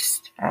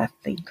least, at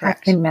the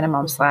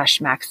minimum /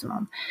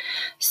 maximum.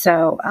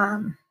 So,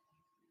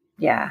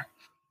 yeah.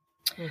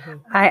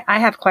 I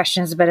have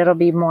questions, but it'll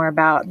be more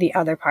about the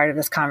other part of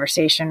this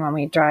conversation when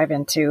we drive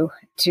into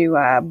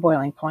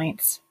boiling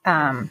points.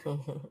 And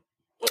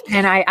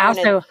I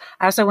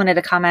also wanted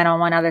to comment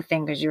on one other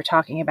thing, because you were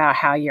talking about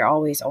how you're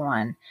always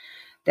on.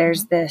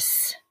 There's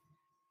this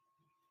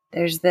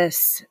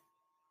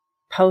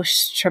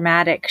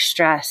post-traumatic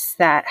stress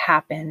that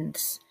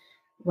happens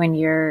when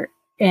you're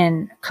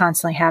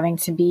constantly having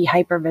to be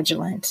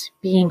hypervigilant.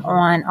 Being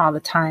on all the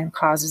time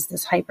causes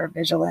this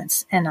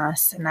hypervigilance in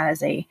us, and that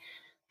is a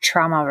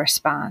trauma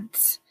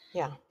response.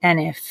 Yeah. And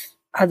if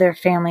other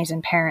families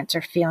and parents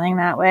are feeling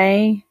that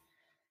way,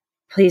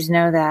 please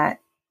know that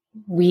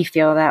we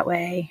feel that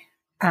way,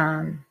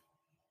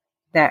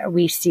 that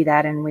we see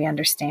that and we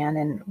understand,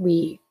 and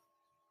we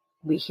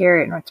we hear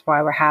it, and that's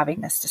why we're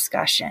having this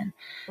discussion,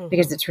 Mm-hmm.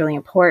 because it's really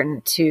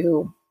important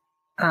to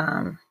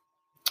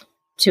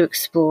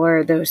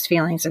explore those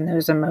feelings and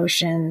those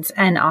emotions,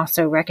 and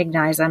also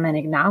recognize them and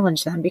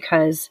acknowledge them,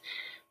 because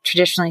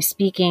traditionally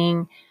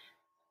speaking,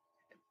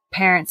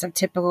 parents of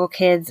typical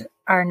kids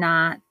are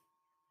not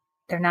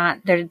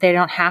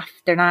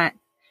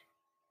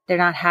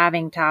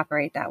having to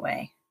operate that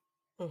way.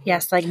 Mm-hmm.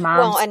 Yes, like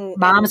Well,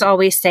 moms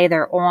always say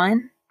they're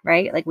on,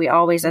 right? Like we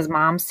always, as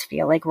moms,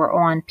 feel like we're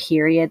on,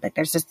 period. Like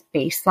there's this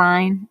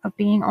baseline of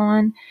being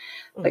on.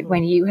 But mm-hmm.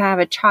 when you have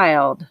a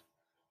child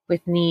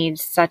with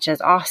needs such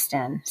as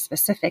Austin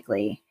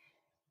specifically,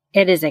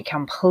 it is a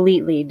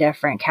completely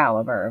different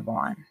caliber of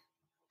on.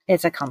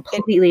 It's a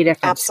completely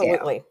different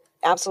absolutely scale.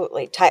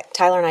 Absolutely.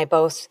 Tyler and I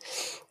both,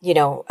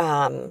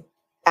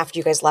 after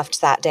you guys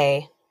left that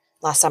day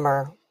last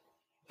summer,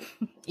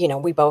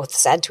 we both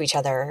said to each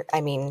other, I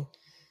mean,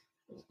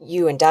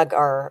 you and Doug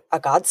are a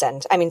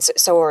godsend. I mean,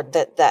 so are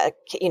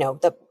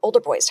the older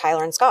boys,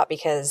 Tyler and Scott,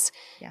 because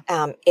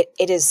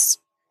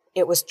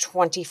it was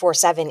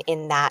 24/7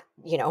 in that,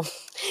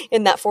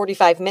 in that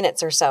 45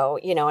 minutes or so,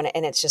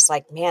 and it's just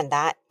like, man,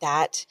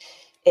 that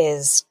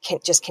is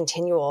just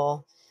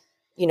continual,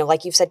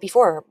 like you've said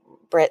before,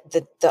 Britt,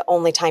 the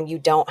only time you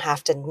don't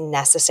have to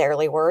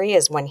necessarily worry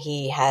is when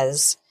he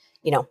has,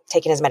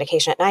 taken his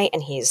medication at night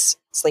and he's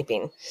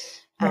sleeping.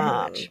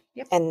 Yep.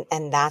 And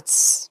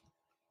it's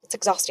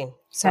exhausting.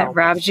 So that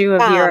robs you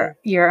of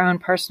your own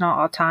personal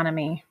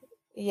autonomy.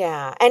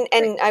 Yeah.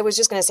 And I was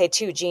just going to say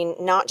too, Jean,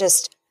 not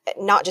just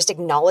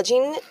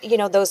acknowledging,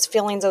 those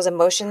feelings, those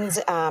emotions,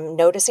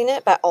 noticing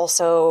it, but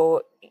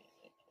also,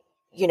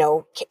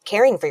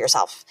 caring for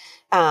yourself.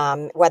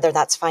 Whether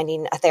that's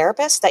finding a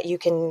therapist that you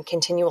can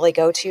continually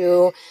go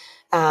to,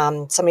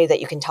 somebody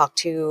that you can talk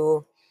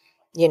to,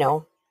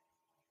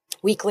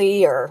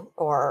 weekly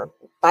or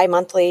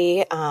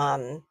bi-monthly,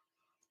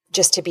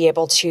 just to be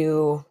able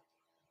to,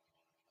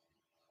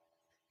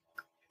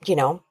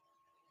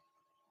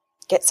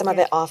 get some of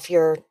it off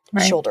your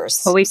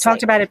shoulders. Well, we've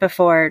talked about it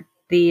before.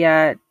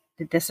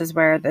 This is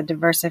where the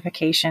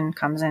diversification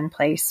comes in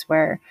place,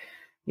 where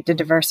you have to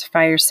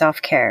diversify your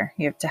self-care.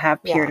 You have to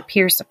have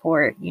peer-to-peer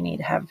support. You need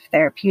to have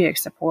therapeutic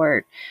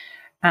support.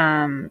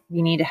 You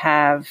need to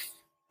have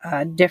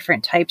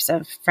different types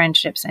of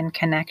friendships and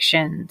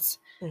connections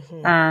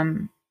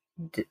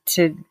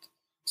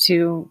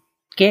to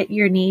get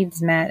your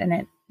needs met.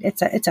 And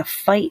it's a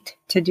fight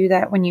to do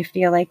that when you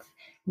feel like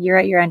you're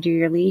at your end of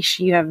your leash.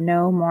 You have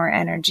no more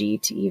energy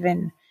to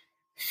even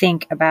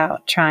think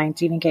about trying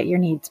to even get your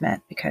needs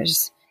met,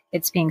 because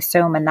it's being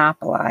so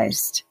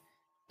monopolized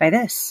by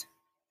this.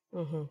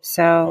 Mm-hmm.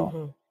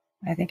 So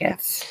I think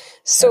it's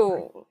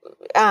so.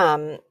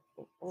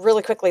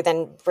 Really quickly,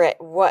 then, Britt,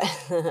 what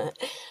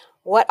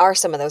are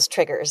some of those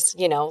triggers?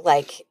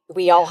 Like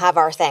we all have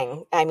our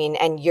thing. I mean,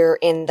 and you're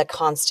in the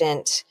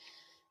constant.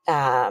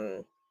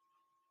 I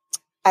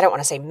don't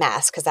want to say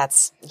mess, because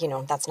that's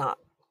not.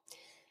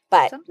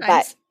 But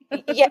sometimes.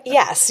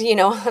 yes, I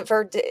don't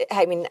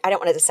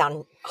want it to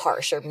sound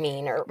harsh or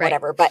mean or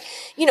whatever, but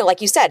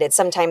like you said, it's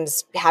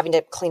sometimes having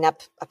to clean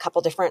up a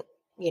couple different,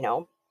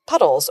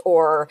 puddles,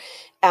 or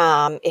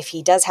if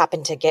he does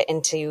happen to get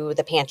into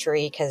the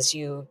pantry because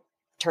you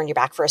turn your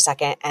back for a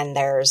second and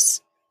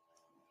there's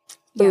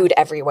food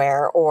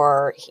everywhere,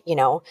 or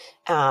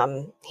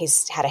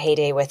he's had a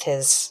heyday with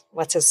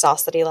what's his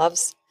sauce that he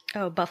loves?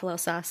 Oh, buffalo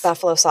sauce.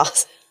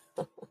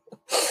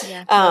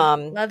 Yeah.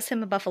 Loves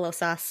him a buffalo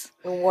sauce.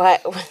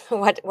 What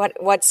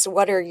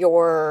are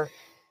your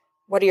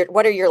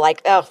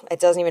like, oh, it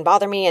doesn't even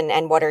bother me,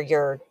 and what are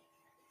your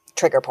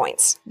trigger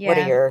points? Yeah. What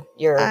are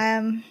your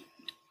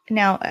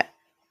now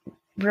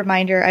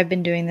reminder, I've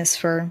been doing this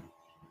for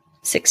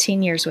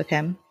 16 years with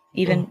him,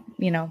 even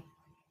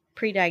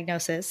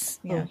pre-diagnosis,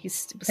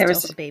 he's still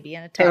a baby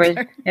and a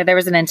toddler. There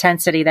was an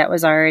intensity that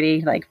was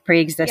already like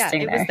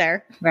pre-existing. Was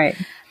there. Right.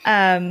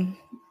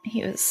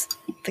 He was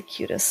the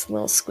cutest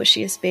little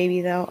squishiest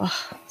baby though.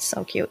 Oh,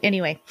 so cute.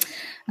 Anyway,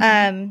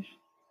 I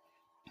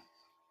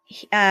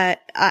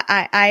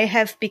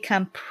have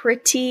become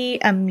pretty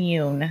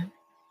immune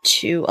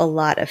to a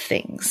lot of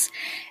things,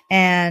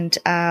 and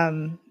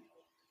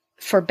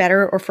for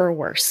better or for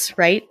worse,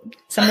 right?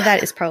 Some of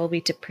that is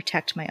probably to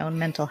protect my own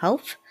mental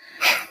health.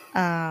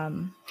 But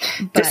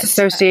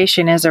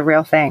disassociation is a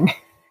real thing.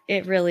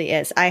 It really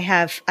is. I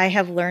have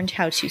learned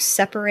how to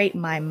separate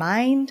my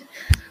mind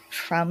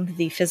from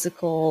the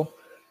physical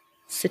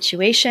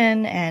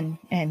situation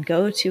and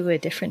go to a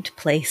different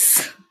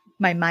place,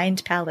 my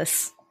mind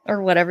palace,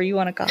 or whatever you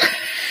want to call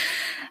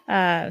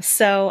it.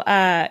 So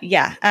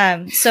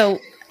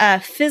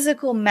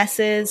physical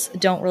messes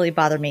don't really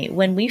bother me.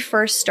 When we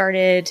first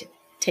started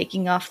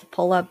taking off the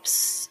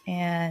pull-ups,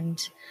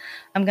 and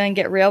I'm going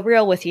to get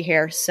real with you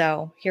here.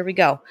 So here we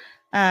go.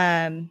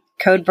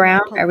 Code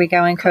brown. Are we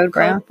going code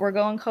brown? We're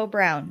going code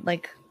brown,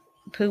 like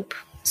poop,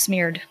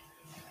 smearage.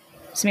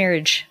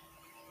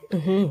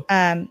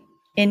 Mm-hmm.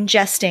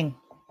 Ingesting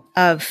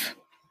of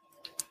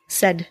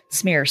said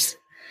smears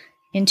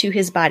into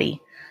his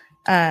body.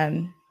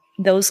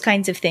 those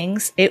kinds of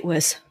things, it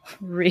was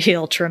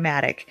real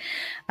traumatic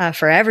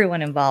for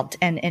everyone involved,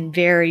 and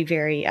very,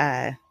 very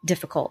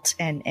difficult.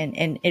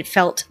 And it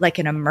felt like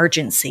an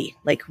emergency.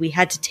 Like we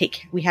had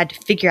to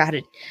figure out how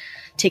to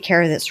take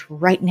care of this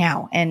right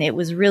now. And it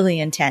was really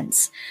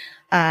intense.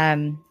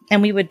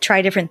 And we would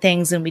try different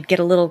things, and we'd get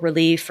a little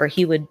relief, or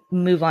he would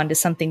move on to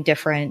something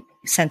different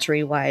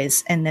sensory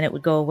wise, and then it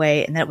would go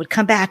away, and then it would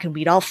come back, and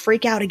we'd all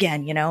freak out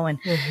again,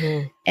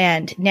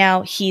 and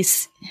now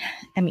he's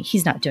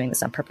not doing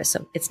this on purpose.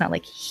 So it's not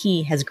like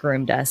he has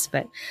groomed us,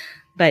 but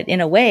in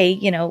a way,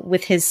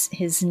 with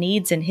his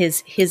needs and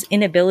his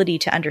inability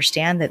to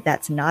understand that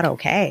that's not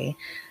okay.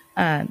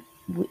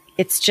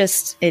 It's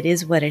just, it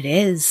is what it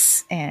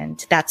is.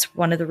 And that's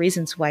one of the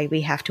reasons why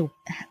we have to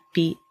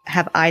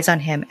have eyes on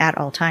him at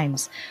all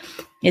times,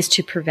 is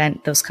to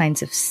prevent those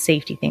kinds of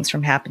safety things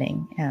from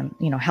happening,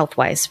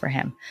 health-wise for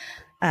him.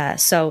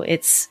 So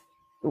it's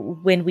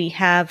when we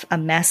have a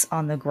mess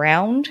on the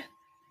ground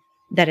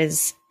that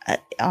is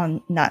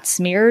not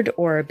smeared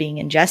or being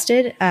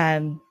ingested,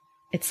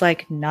 it's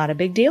like not a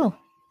big deal.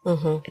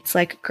 It's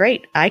like,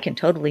 great, I can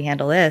totally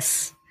handle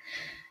this.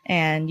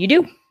 And you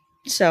do.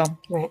 So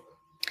right.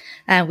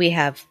 We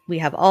have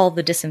all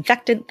the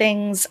disinfectant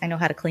things. I know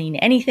how to clean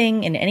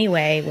anything in any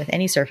way with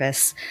any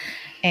surface,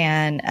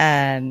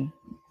 and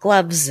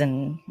gloves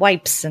and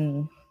wipes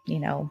and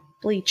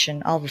bleach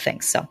and all the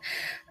things. So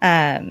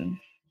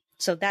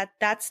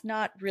that's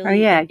not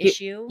really an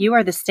issue. You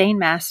are the stain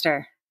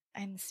master.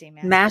 I'm the stain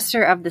master.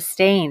 Master of the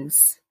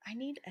stains. I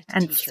need a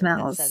and t-shirt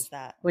smells. that says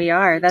that. We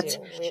are.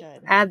 We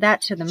add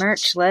that to the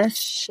merch list.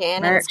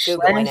 Shannon's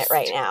Googling it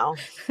right now.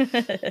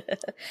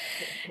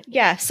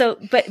 Yeah. So,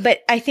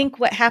 but I think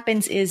what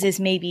happens is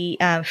maybe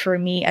for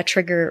me, a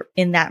trigger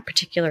in that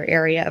particular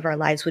area of our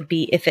lives would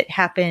be if it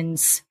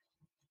happens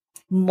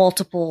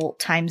multiple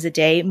times a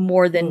day,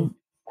 more than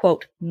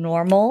quote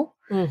normal.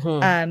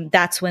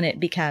 That's when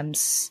it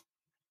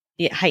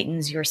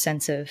heightens your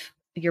sense of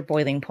your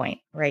boiling point,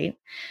 right?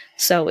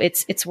 So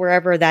it's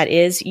wherever that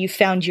is. You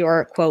found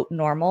your quote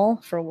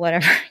normal for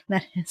whatever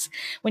that is.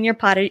 When you're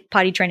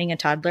potty training a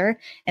toddler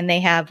and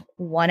they have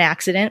one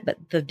accident, but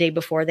the day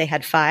before they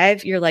had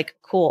 5, you're like,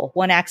 cool,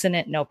 one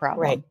accident, no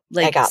problem. Right.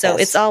 Like, I got so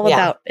this. it's all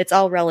about, it's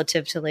all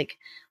relative to like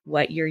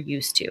what you're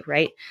used to,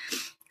 right?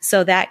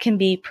 So that can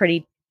be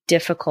pretty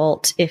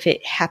difficult if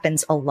it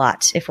happens a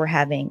lot. If we're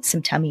having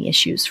some tummy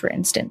issues, for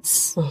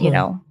instance,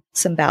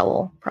 some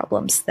bowel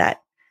problems,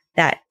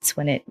 that's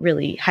when it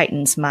really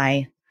heightens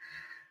my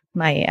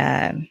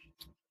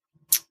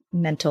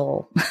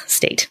mental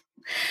state.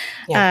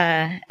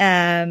 Yeah.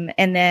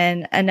 And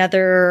then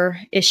another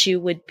issue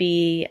would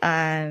be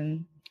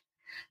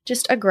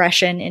just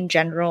aggression in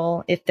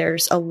general. If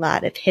there's a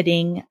lot of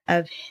hitting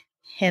of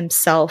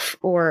himself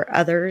or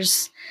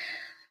others.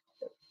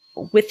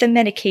 With the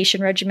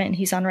medication regimen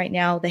he's on right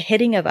now, the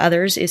hitting of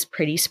others is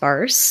pretty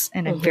sparse,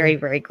 and I'm very,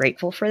 very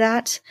grateful for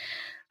that.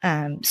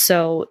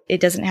 So it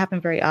doesn't happen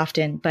very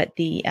often, but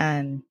the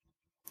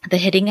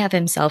hitting of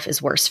himself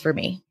is worse for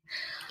me.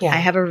 Yeah. I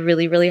have a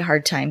really, really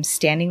hard time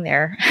standing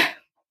there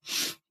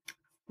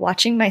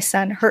watching my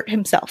son hurt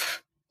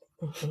himself.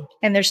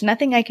 And there's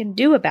nothing I can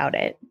do about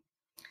it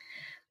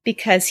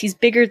because he's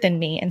bigger than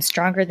me and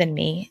stronger than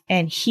me,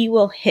 and he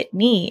will hit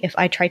me if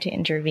I try to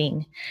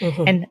intervene.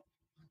 And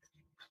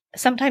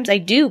sometimes I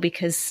do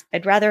because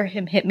I'd rather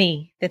him hit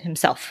me than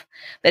himself,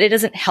 but it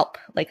doesn't help.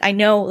 Like I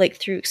know, like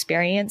through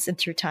experience and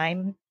through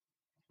time,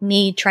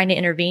 me trying to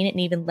intervene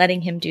and even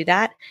letting him do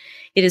that,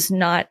 it is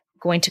not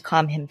going to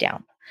calm him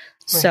down.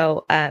 Right.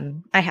 So,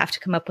 I have to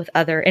come up with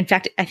in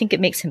fact, I think it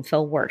makes him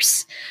feel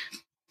worse,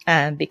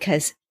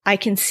 because I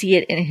can see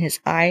it in his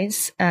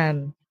eyes.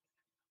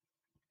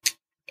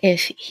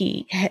 If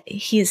he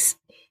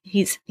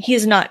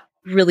is not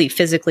really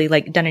physically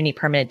like done any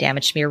permanent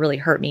damage to me or really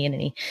hurt me in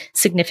any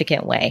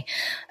significant way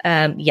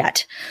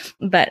yet.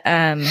 But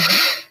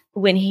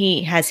when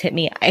he has hit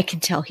me, I can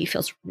tell he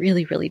feels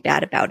really, really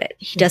bad about it.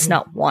 He does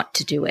not want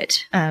to do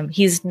it.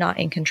 He's not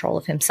in control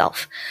of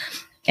himself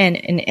and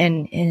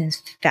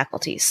his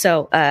faculties.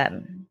 So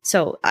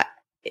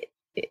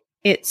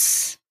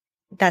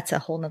that's a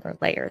whole nother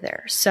layer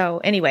there.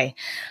 So anyway,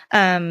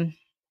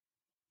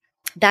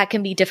 that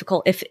can be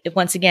difficult if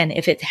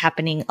it's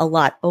happening a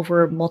lot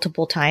over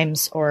multiple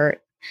times, or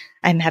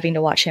I'm having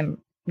to watch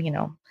him,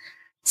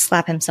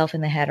 slap himself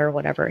in the head or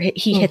whatever.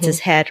 He hits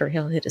his head or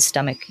he'll hit his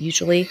stomach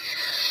usually.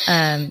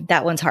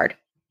 That one's hard.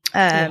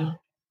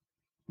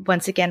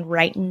 Once again,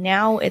 right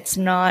now it's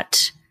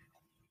not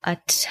a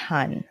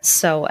ton.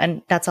 So,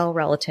 and that's all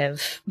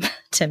relative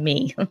to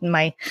me,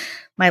 my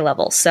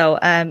level. So,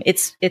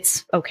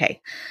 it's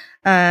okay.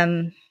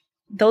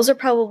 Those are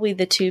probably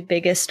the 2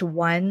 biggest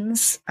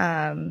ones.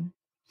 Well,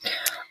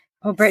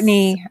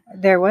 Brittney,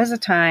 there was a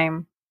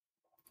time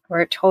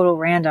where total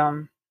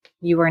random,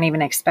 you weren't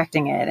even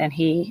expecting it, and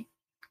he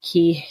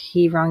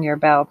rung your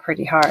bell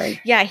pretty hard.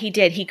 Yeah, he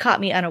did. He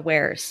caught me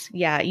unawares.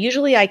 Yeah,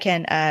 usually I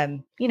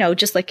can,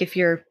 just like if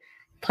you're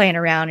playing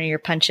around and you're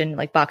punching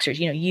like boxers,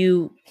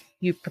 you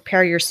you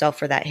prepare yourself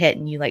for that hit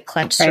and you like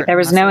clench. Right. There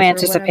was no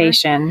muscles or whatever.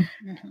 anticipation.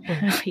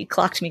 He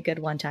clocked me good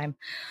one time.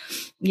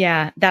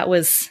 Yeah, that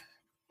was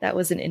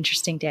an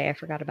interesting day. I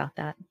forgot about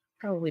that.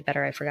 Probably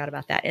better I forgot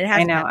about that. It I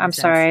hasn't know. happened I'm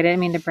since. sorry. I didn't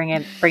mean to bring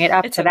it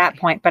up It's to okay. that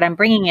point, but I'm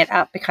bringing it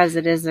up because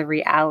it is a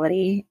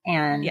reality.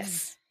 And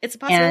Yes, it's a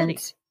possibility.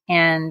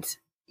 And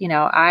you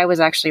know, I was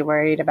actually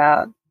worried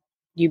about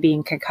you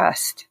being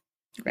concussed.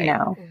 Right. You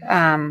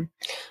know,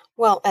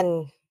 Well,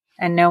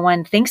 and no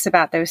one thinks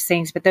about those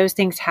things, but those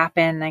things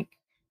happen. Like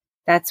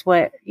that's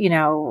what, you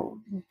know,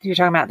 you're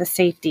talking about the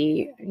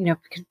safety. You know,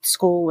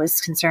 school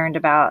was concerned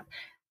about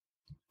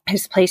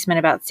his placement,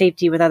 about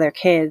safety with other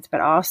kids,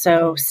 but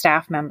also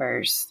staff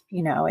members.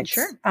 You know, it's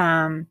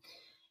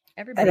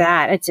Everybody.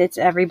 it's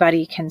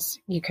everybody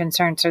you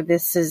concerned. So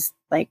this is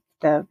like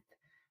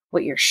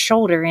what you're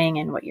shouldering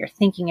and what you're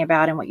thinking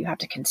about and what you have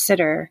to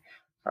consider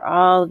for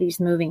all of these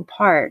moving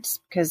parts,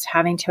 because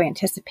having to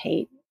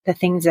anticipate the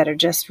things that are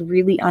just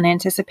really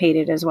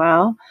unanticipated as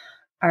well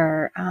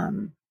are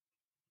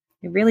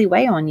they really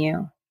weigh on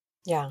you.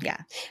 yeah.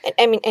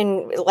 I mean,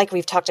 and like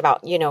we've talked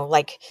about, you know,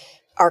 like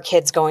our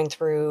kids going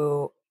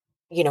through,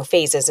 you know,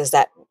 phases, is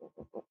that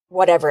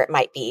whatever it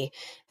might be,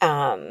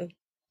 you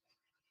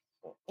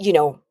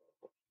know,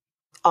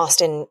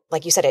 Austin,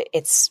 like you said,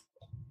 it's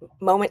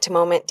moment to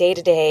moment, day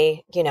to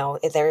day, you know,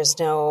 there's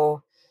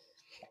no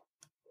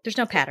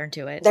pattern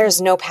to it.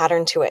 There's no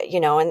pattern to it, you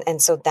know,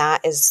 and so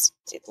that is,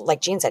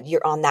 like Jean said,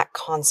 you're on that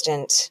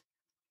constant,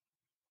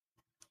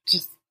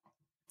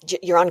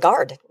 you're on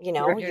guard, you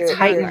know,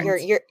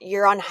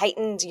 you're on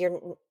heightened,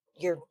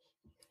 your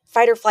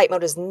fight or flight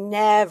mode is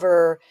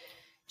never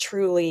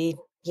truly,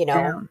 you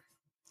know,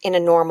 in a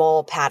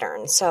normal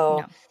pattern.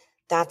 So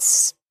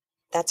that's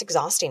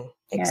exhausting.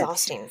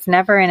 It's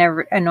never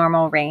in a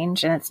normal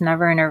range, and it's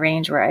never in a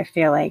range where I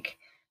feel like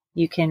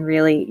you can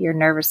really, your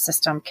nervous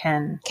system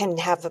can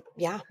have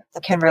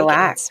can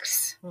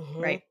relax.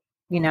 Right.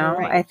 You know,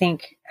 I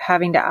think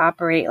having to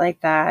operate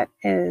like that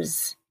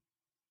is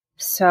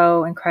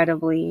so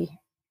incredibly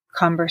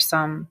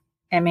cumbersome.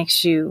 It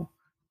makes you,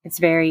 it's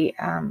very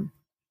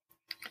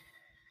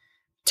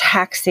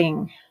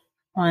taxing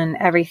on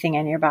everything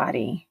in your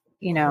body,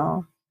 you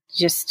know,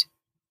 just,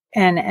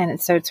 and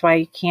so it's why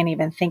you can't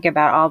even think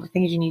about all the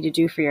things you need to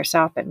do for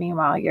yourself. But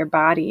meanwhile, your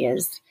body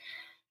is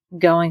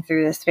going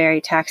through this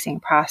very taxing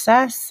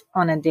process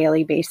on a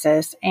daily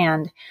basis,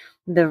 and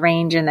the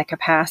range and the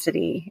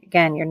capacity,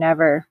 again, your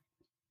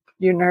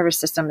nervous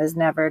system is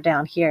never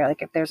down here.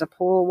 Like if there's a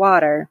pool of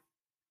water,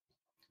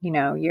 you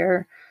know,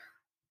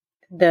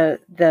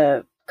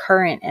 the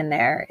current in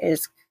there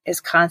is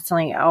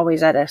constantly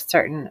always at a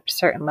certain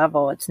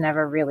level. It's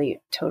never really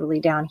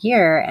totally down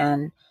here.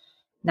 And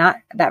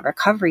not that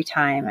recovery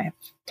time. I've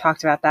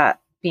talked about that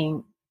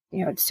being,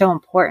 you know, it's so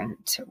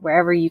important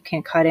wherever you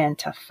can cut in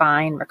to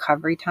find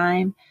recovery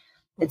time.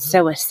 It's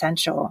so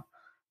essential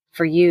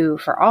for you,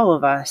 for all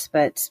of us,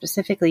 but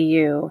specifically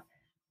you.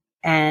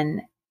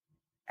 And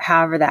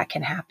however that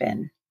can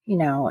happen, you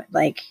know,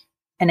 like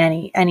in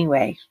any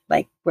way,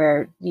 like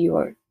where you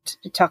are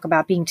talk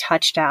about being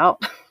touched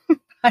out.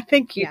 I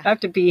think you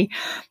have to be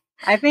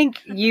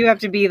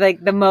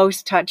like the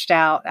most touched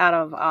out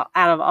of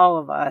all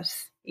of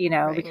us, you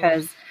know,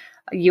 because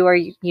you are,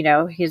 you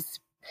know, his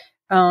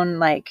own,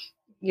 like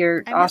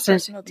your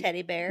Austin's personal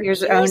teddy bear, your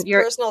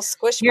personal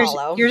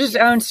squishmallow, his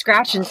own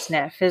scratch and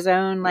sniff, his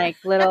own like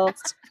little,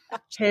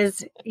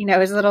 his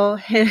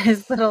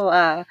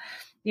little,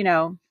 you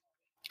know,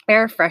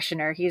 air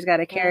freshener he's got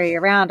to carry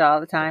around all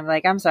the time.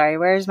 Like, I'm sorry,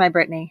 where's my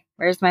Brittney?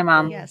 Where's my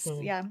mom? Yes,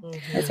 yeah.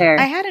 His hair.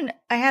 I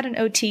had an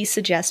OT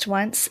suggest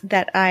once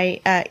that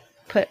I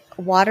put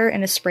water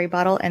in a spray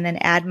bottle and then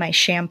add my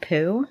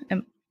shampoo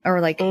or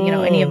like, you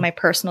know, any of my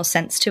personal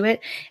scents to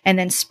it, and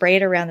then spray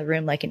it around the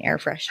room like an air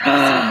freshener. So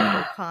it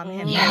would calm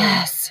him.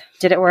 Yes.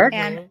 Did it work?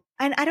 And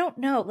I don't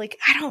know. Like,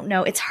 I don't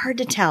know. It's hard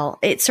to tell.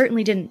 It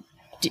certainly didn't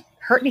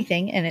hurt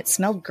anything, and it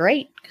smelled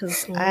great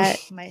because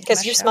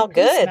you smell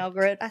good.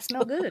 I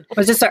smell good.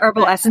 Was this an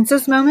herbal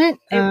essences moment?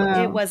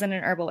 It wasn't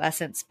an herbal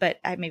essence, but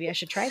maybe I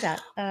should try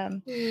that.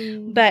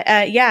 But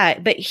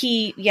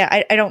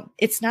I don't.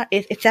 It's not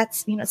if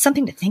that's, you know, it's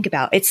something to think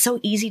about. It's so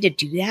easy to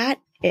do that.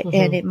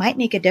 And it might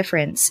make a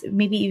difference,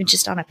 maybe even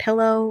just on a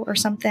pillow or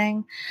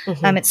something.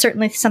 It's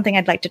certainly something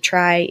I'd like to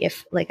try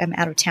if, like, I'm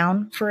out of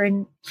town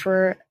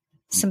for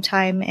some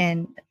time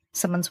and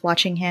someone's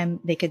watching him.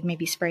 They could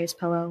maybe spray his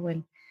pillow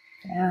and.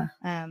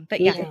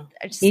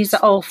 He's the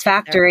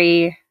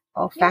olfactory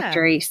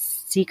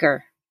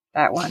seeker.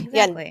 That one,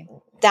 exactly.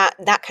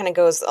 That kind of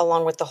goes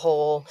along with the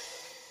whole.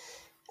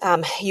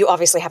 You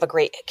obviously have a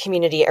great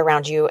community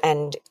around you,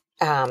 and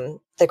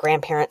the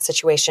grandparent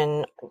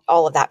situation,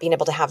 all of that, being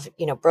able to have,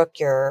 you know, Brooke,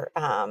 your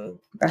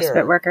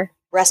respite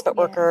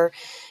worker,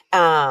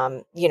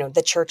 you know,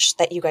 the church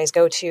that you guys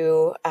go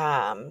to,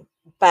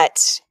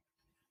 but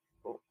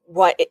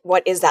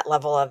what is that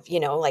level of,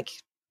 you know, like,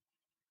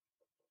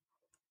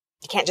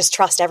 you can't just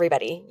trust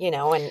everybody, you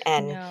know,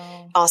 and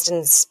No.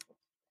 Austin's,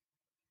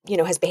 you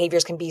know, his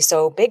behaviors can be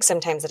so big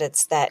sometimes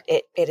that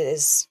it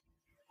is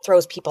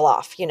throws people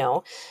off,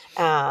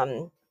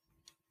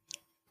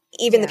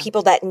 even the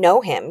people that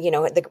know him,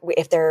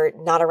 if they're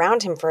not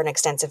around him for an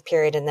extensive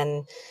period and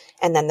then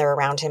they're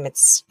around him,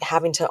 it's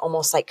having to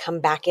almost like come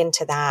back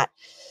into that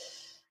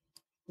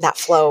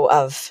flow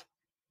of.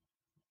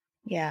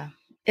 Yeah.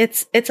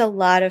 It's a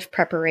lot of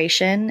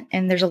preparation,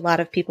 and there's a lot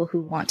of people who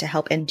want to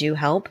help and do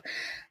help.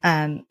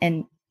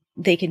 And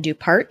they can do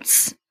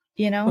parts,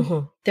 we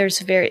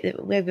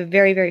have a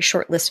very, very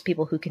short list of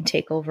people who can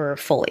take over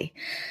fully.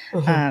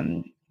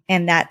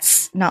 And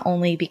that's not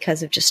only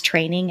because of just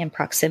training and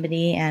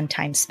proximity and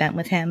time spent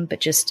with him, but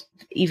just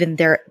even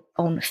their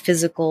own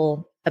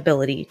physical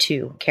ability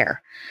to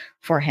care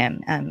for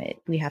him.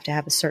 We have to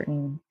have a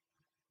certain,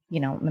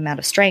 amount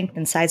of strength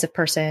and size of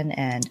person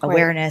and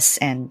awareness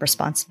and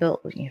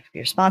responsibility. You have to be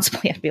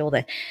responsible. You have to be able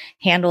to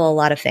handle a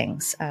lot of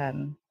things.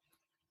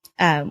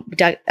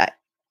 Doug,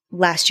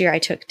 last year I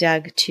took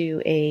Doug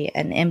to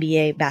an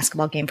NBA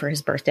basketball game for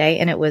his birthday,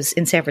 and it was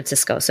in San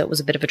Francisco. So it was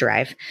a bit of a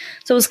drive.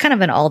 So it was kind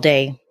of an all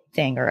day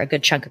thing, or a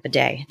good chunk of a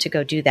day to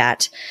go do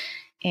that.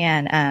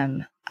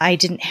 And I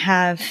didn't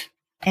have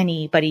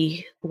any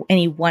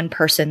one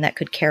person that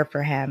could care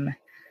for him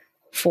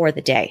for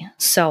the day.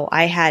 So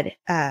I had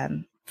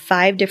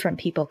 5 different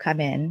people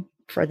come in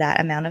for that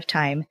amount of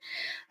time.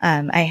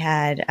 I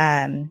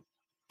had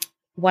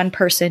one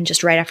person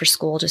just right after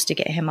school just to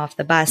get him off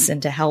the bus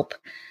and to help.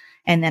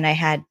 And then I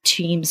had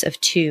teams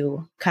of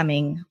 2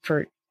 coming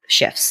for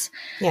shifts.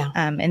 Yeah.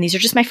 And these are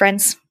just my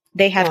friends.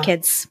 They have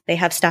kids. They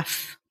have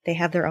stuff. They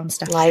have their own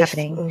stuff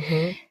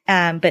happening.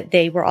 But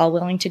they were all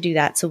willing to do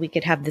that so we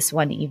could have this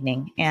one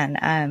evening.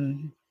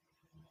 And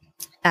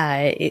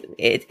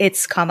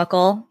it's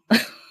comical.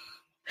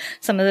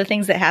 Some of the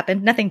things that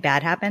happened, nothing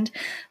bad happened,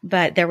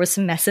 but there was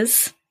some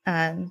messes,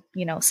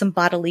 some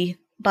bodily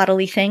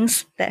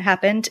things that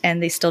happened,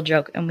 and they still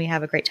joke and we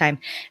have a great time.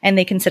 And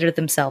they consider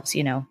themselves,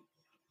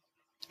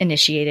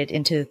 initiated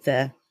into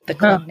the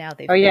club now.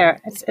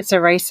 It's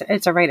a race.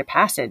 It's a rite of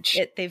passage.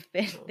 They've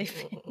been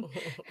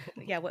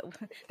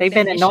they've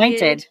been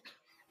anointed.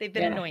 They've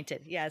been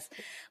anointed. Yes,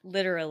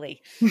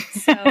 literally.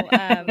 So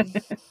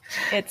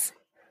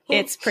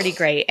it's pretty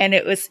great. And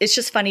it's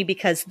just funny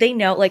because they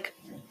know, like,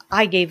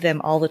 I gave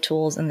them all the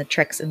tools and the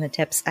tricks and the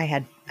tips. I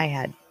had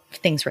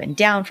things written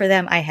down for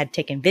them. I had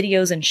taken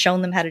videos and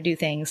shown them how to do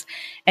things.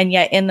 And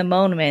yet in the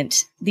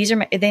moment,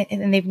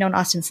 and they've known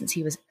Austin since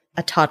he was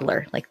a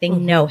toddler. Like, they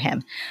know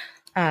him.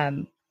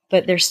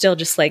 But they're still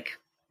just like,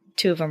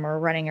 2 of them are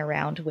running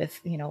around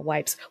with,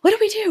 wipes. What do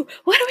we do?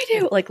 What do we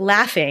do? Like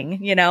laughing,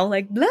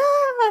 like, blah,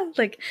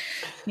 like,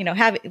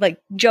 having,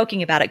 like,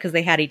 joking about it because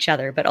they had each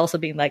other, but also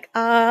being like,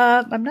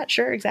 I'm not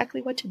sure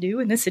exactly what to do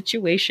in this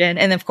situation.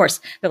 And of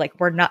course they're like,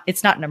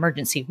 it's not an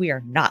emergency. We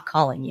are not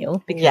calling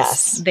you,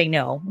 because they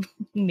know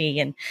me.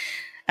 And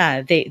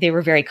they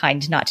were very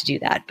kind not to do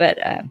that, but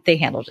they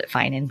handled it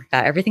fine and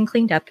got everything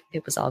cleaned up.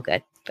 It was all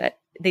good, but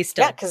they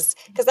still, because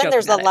then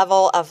there's the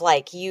level of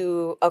like,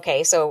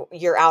 so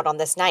you're out on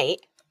this night,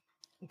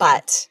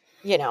 but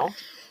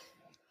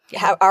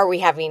how are we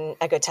having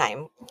a good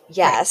time?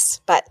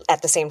 Yes. Right. But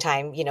at the same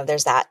time,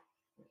 there's that,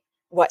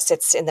 what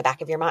sits in the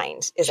back of your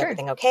mind. Is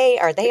everything okay?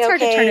 Are they okay? It's hard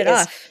to turn it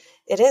off.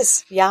 It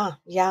is. Yeah.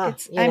 Yeah.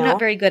 I'm not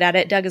very good at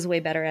it. Doug is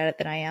way better at it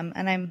than I am.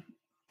 And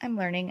I'm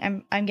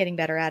learning. I'm getting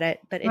better at it,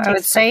 but I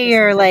would say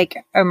you're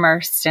like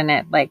immersed in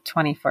it like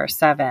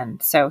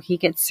 24/7. So he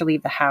gets to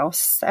leave the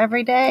house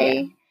every day.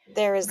 Yeah.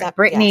 There is that.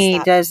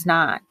 Brittney does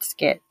not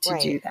get to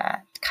do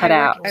that.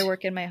 I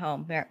work in my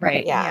home.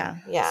 Right. Yeah.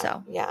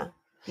 So yeah.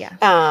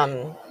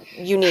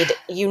 You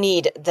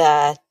need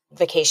the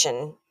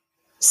vacation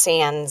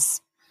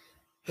sans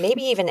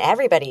maybe even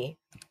everybody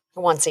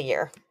once a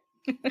year.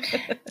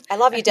 I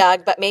love you,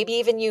 Doug, but maybe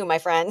even you, my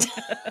friend.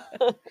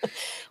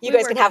 You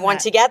guys can have one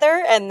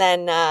together, and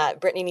then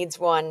Brittney needs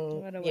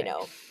one,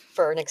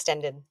 for an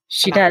extended.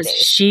 She does.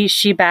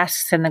 She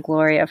basks in the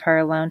glory of her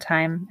alone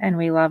time, and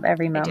we love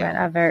every moment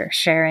of her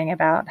sharing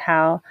about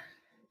how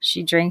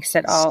she drinks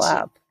it all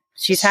up.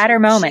 She's had her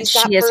moments.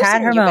 She has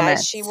had her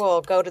moments. She will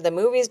go to the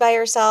movies by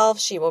herself.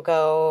 She will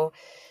go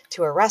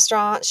to a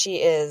restaurant. She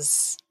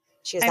is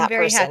that person. I'm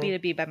very happy to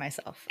be by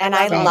myself. And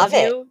I love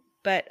it.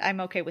 But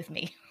I'm okay with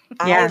me.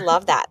 I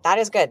love that. That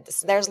is good.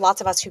 There's lots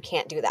of us who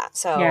can't do that.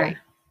 So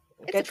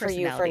good for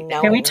you for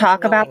knowing. Can we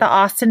talk about the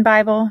Austin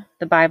Bible?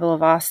 The Bible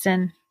of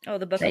Austin? Oh,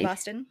 the Book of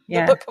Austin?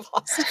 Yeah. The Book of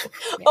Austin.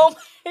 Oh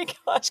my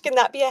gosh. Can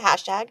that be a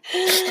hashtag?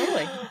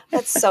 Totally.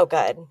 That's so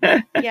good.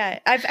 Yeah.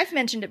 I've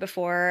mentioned it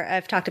before.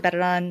 I've talked about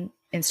it on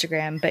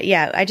Instagram. But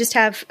yeah, I just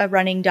have a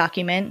running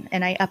document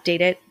and I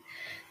update it.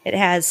 It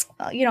has,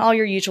 all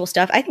your usual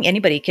stuff. I think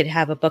anybody could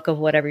have a book of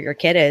whatever your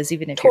kid is,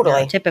 even if you're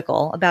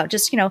neurotypical, about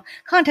just,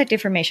 contact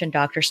information,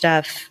 doctor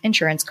stuff,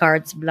 insurance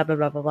cards, blah, blah,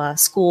 blah, blah, blah,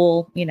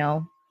 school,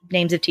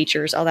 names of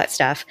teachers, all that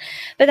stuff.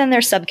 But then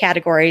there's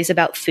subcategories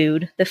about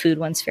food. The food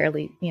one's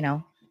fairly,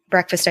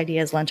 breakfast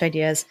ideas, lunch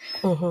ideas,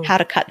 how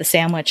to cut the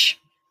sandwich,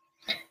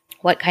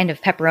 what kind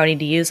of pepperoni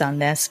to use on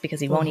this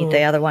because he won't eat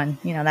the other one,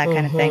 that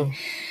kind of thing.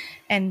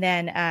 And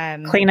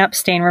then clean up,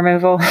 stain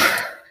removal.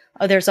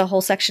 Oh, there's a whole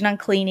section on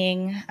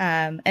cleaning.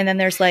 And then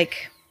there's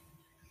like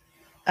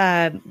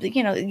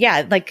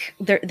like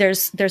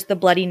there's the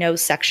bloody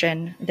nose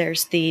section,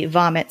 there's the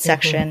vomit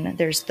section,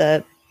 there's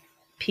the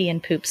pee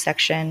and poop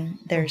section,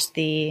 there's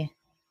the,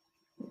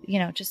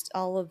 just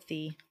all of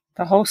the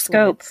whole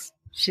scope. fluids.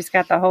 She's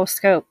got the whole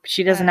scope.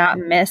 She does not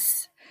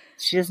miss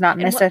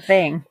a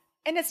thing.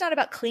 And it's not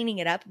about cleaning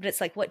it up, but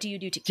it's like, what do you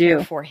do to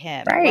care for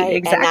him? Right.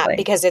 Exactly. And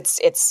because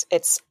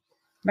it's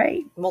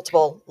right.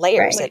 multiple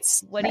layers. Right.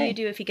 It's what do you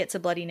do if he gets a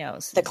bloody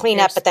nose? the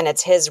cleanup, but then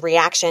it's his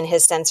reaction,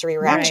 his sensory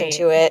reaction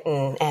to it.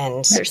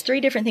 And there's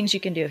 3 different things you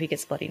can do if he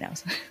gets a bloody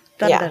nose.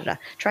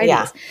 Try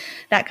these,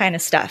 that kind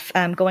of stuff.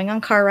 Going on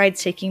car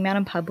rides, taking him out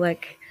in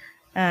public.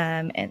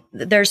 And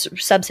there's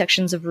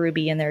subsections of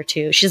Ruby in there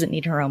too. She doesn't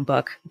need her own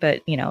book,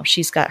 but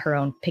she's got her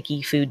own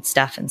picky food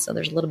stuff. And so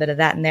there's a little bit of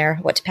that in there,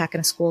 what to pack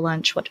in a school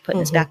lunch, what to put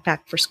in his backpack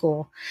for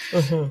school,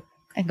 and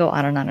go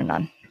on and on and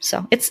on.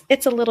 So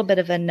it's a little bit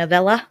of a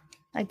novella,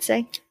 I'd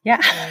say.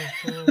 Yeah.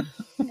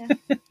 Yeah.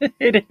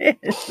 It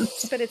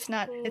is. But it's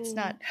not,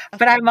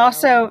 but I'm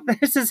also,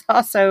 this is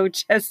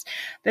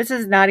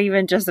not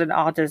even just an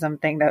autism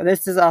thing though.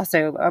 This is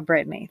also a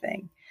Brittney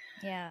thing.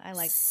 Yeah, I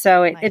like.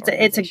 So it's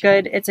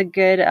a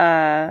good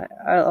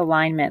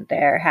alignment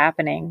there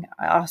happening.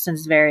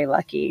 Austin's very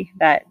lucky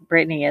that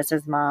Brittney is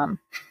his mom.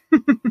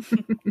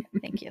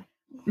 Thank you.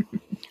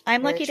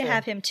 I'm Very lucky true. to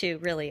have him too.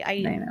 Really,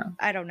 I know.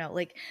 I don't know.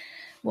 Like,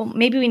 well,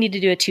 maybe we need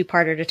to do a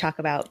 2-parter to talk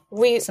about.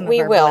 we some of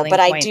will, our but boiling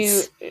I points.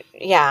 do.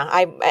 Yeah,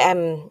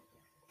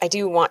 I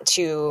do want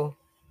to.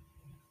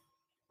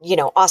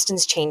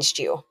 Austin's changed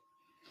you.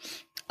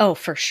 Oh,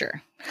 for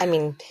sure. I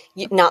mean,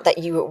 not that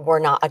you were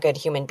not a good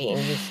human being.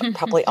 You've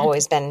probably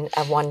always been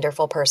a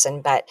wonderful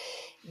person, but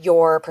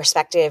your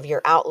perspective,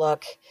 your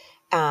outlook,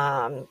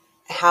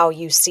 how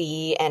you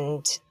see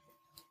and,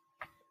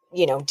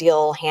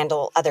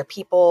 handle other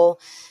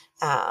people,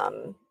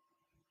 how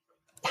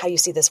you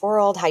see this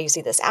world, how you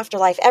see this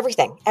afterlife,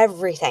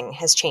 everything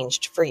has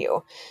changed for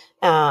you.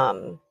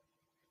 And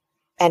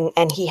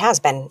he has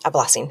been a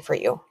blessing for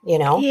you,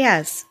 He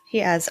has.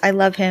 I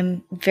love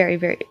him very,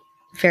 very,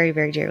 very,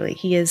 very dearly.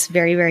 He is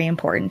very, very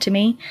important to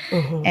me,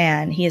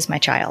 and he is my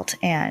child,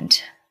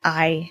 and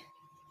I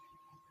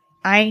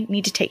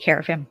need to take care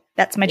of him.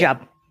 That's my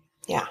job.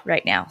 Yeah.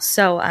 Right now.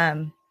 So,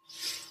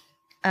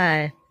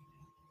 I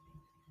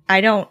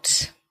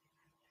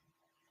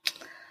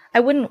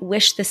wouldn't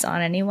wish this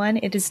on anyone.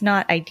 It is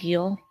not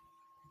ideal,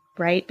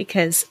 right?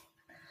 Because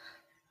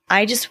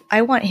I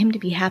want him to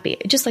be happy,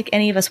 just like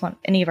any of us want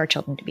any of our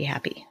children to be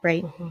happy,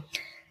 right?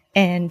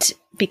 And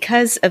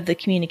because of the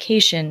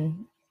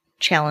communication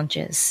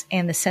challenges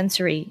and the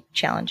sensory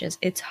challenges,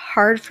 it's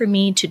hard for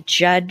me to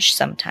judge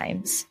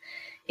sometimes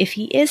if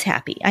he is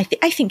happy. I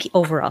think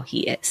overall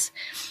he is.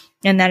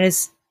 And that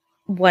is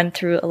one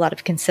through a lot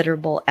of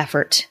considerable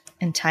effort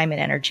and time and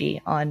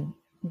energy on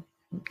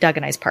Doug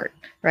and I's part,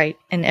 right?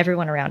 And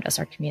everyone around us,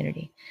 our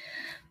community.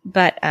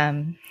 But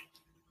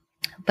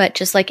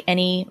just like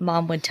any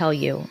mom would tell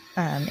you,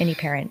 any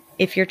parent,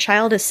 if your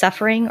child is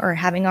suffering or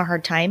having a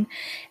hard time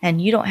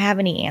and you don't have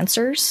any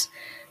answers,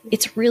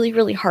 it's really,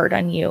 really hard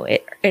on you.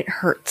 It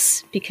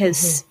hurts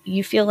because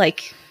you feel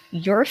like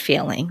you're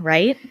failing,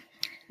 right?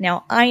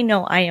 Now, I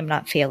know I am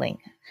not failing.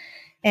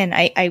 And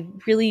I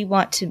really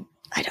want to,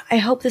 I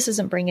hope this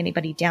doesn't bring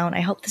anybody down.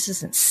 I hope this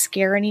doesn't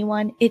scare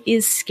anyone. It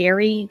is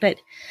scary, but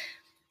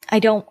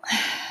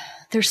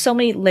there's so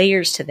many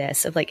layers to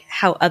this of like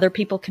how other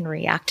people can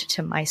react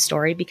to my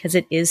story because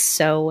it is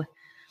so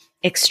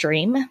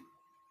extreme.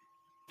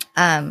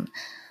 I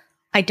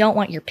don't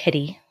want your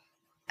pity.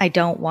 I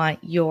don't want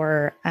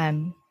your,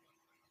 I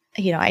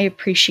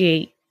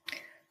appreciate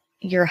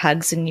your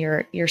hugs and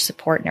your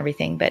support and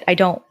everything, but I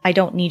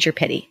don't need your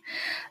pity.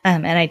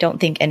 And I don't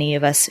think any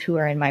of us who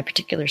are in my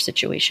particular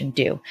situation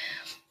do.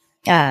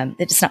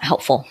 It's not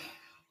helpful.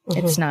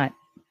 It's not,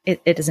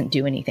 it doesn't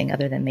do anything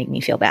other than make me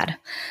feel bad.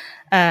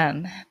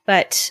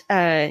 But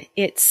there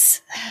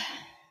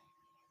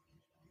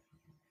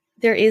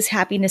is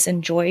happiness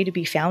and joy to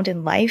be found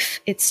in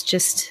life. It's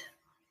just,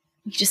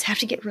 you just have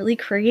to get really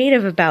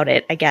creative about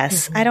it, I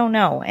guess. I don't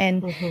know.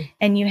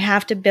 And you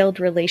have to build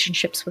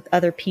relationships with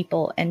other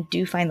people and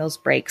do find those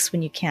breaks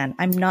when you can.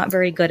 I'm not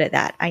very good at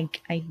that. I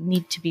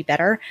need to be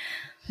better,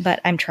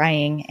 but I'm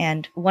trying.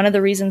 And one of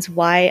the reasons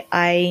why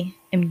I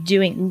am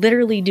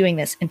literally doing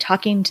this and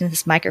talking to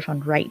this microphone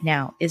right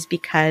now is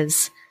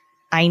because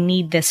I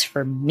need this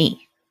for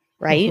me,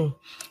 right?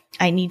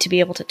 I need to be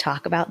able to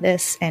talk about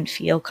this and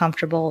feel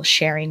comfortable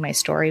sharing my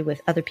story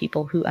with other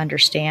people who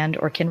understand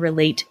or can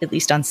relate, at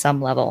least on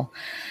some level.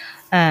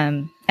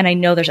 And I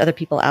know there's other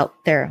people out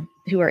there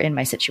who are in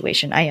my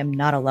situation. I am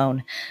not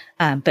alone,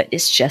 but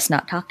it's just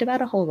not talked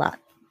about a whole lot.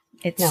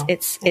 I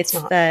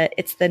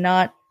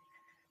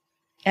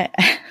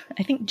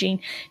think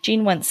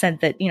Jean once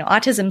said that,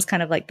 autism's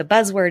kind of like the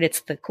buzzword.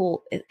 It's the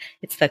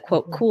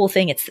quote, cool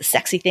thing. It's the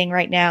sexy thing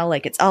right now.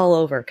 Like it's all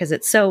over because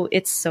it's so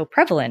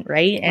prevalent.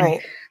 Right.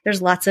 And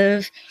there's lots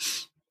of,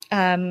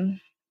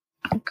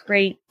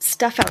 great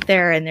stuff out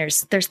there and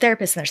there's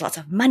therapists and there's lots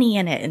of money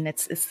in it. And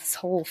it's this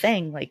whole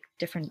thing, like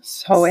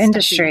different whole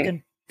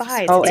industry.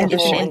 buys. Oh, It's a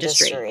industry. whole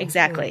industry.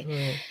 Exactly.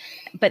 Mm-hmm.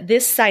 But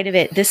this side of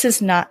it, this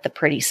is not the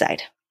pretty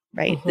side,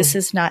 right? Mm-hmm. This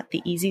is not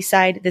the easy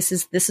side. This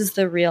is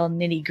the real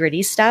nitty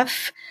gritty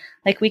stuff.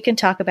 Like we can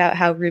talk about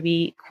how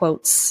Ruby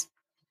quotes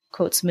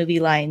movie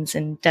lines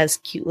and does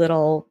cute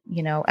little,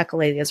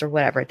 echolallias or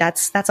whatever.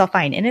 That's all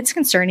fine. And it's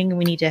concerning and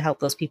we need to help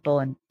those people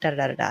and da da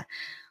da da da.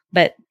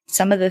 But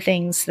some of the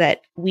things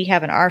that we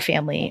have in our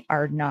family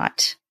are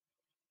not,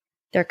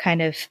 they're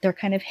kind of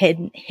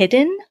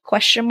hidden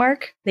question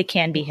mark. They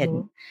can be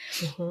hidden.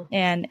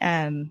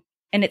 Mm-hmm.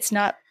 And it's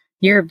not,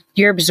 You're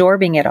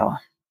absorbing it all.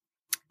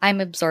 I'm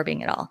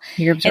absorbing it all.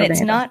 You're absorbing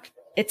and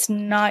it's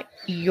not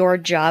your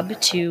job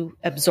to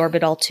absorb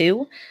it all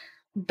too,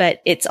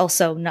 but it's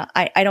also not,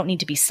 I don't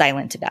need to be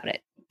silent about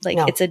it. Like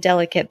No. it's a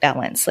delicate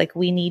balance. Like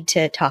we need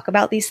to talk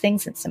about these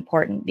things. It's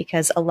important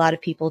because a lot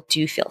of people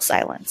do feel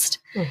silenced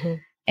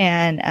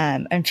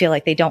and feel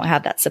like they don't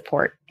have that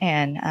support.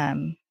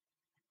 And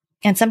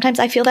sometimes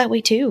I feel that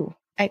way too.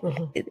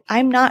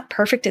 I'm not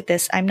perfect at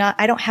this. I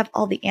don't have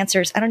all the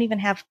answers. I don't even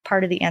have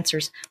part of the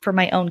answers for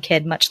my own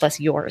kid, much less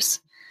yours.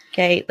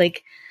 Okay.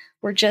 Like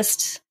we're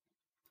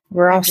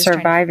all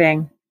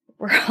surviving.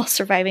 We're all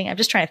surviving. I'm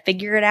just trying to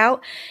figure it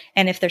out.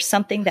 And if there's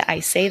something that I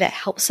say that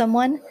helps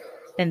someone,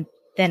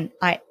 then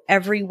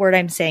every word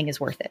I'm saying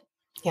is worth it.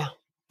 Yeah.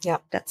 Yeah.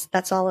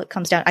 That's all it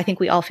comes down. I think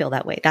we all feel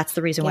that way. That's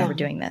the reason why we're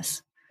doing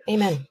this.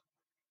 Amen.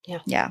 Yeah.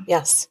 Yeah.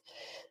 Yes.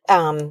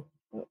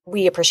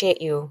 We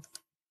appreciate you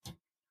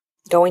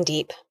going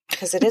deep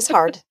because it is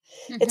hard.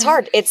 It's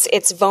hard.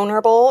 It's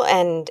vulnerable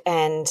and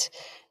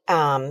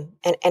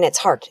it's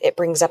hard. It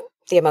brings up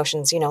the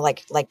emotions,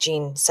 like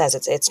Jean says,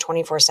 it's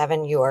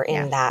 24/7. You are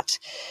in that.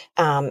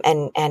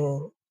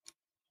 And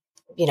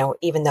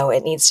even though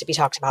it needs to be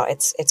talked about,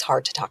 it's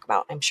hard to talk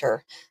about, I'm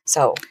sure.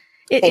 So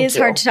it is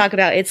hard to talk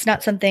about. It's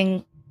not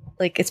something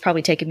like it's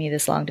probably taken me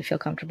this long to feel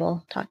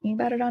comfortable talking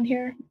about it on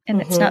here. And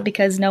it's not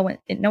because no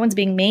one's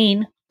being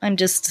mean.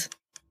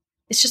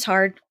 it's just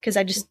hard because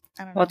I don't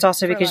know. Well, it's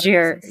also because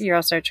you're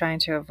also trying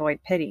to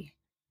avoid pity.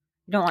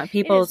 You don't want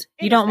people's,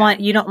 you don't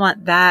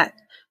want that.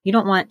 You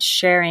don't want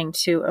sharing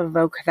to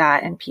evoke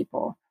that in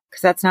people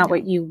because that's not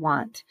what you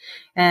want.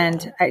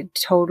 And I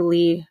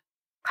totally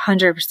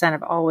 100%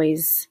 have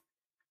always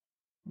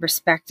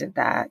respected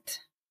that,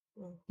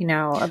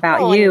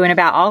 about you and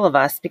about all of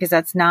us, because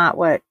that's not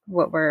what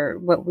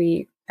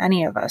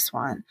any of us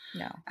want.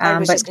 No, I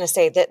was just going to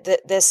say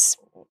that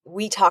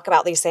we talk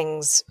about these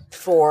things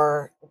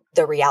for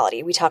the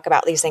reality. We talk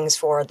about these things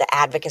for the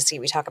advocacy.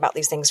 We talk about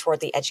these things for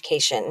the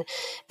education.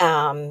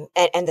 And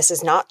this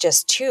is not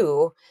just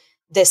to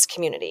this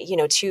community,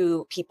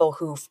 to people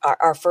who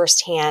are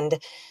firsthand,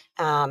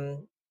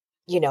 have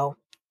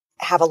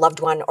a loved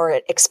one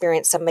or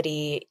experience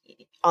somebody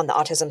on the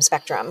autism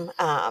spectrum,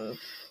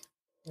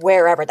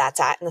 wherever that's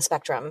at in the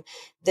spectrum.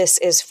 This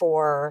is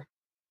for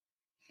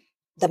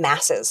the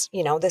masses,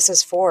 this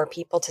is for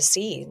people to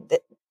see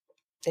that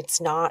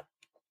it's not,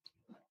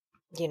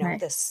 right.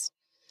 this.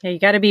 Yeah, you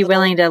got to be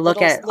willing to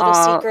look at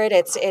all secret.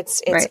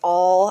 It's right.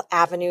 all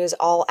avenues,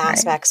 all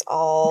aspects, right.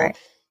 all right.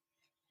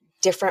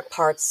 different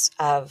parts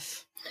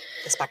of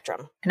the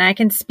spectrum. And I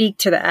can speak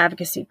to the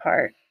advocacy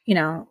part,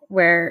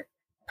 where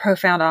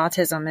profound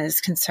autism is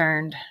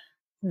concerned.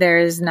 There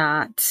is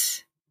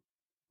not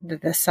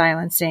the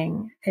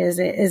silencing is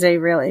a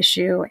real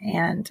issue.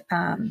 And,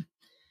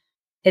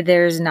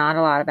 there's not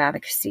a lot of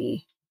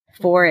advocacy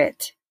for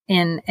it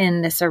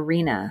in this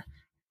arena.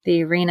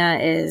 The arena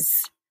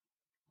is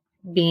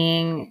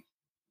being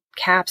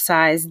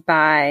capsized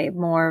by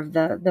more of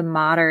the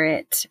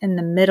moderate in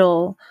the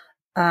middle,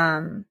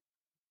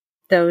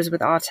 those with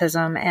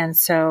autism. And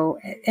so,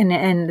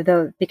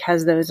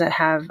 because those that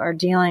are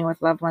dealing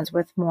with loved ones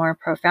with more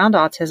profound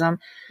autism,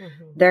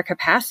 their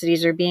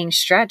capacities are being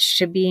stretched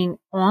to being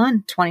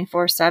on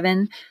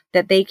 24/7,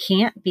 that they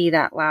can't be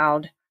that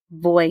loud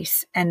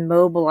voice and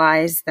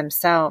mobilize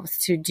themselves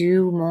to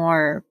do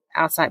more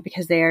outside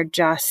because they are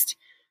just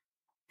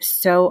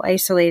so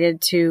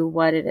isolated to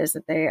what it is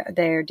that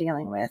they are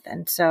dealing with.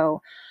 And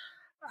so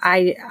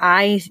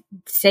I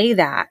say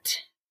that,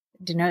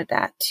 denote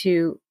that,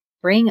 to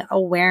bring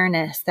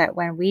awareness that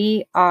when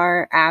we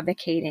are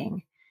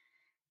advocating,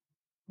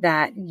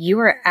 that you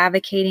are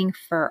advocating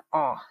for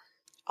all.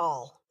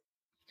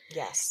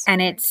 Yes.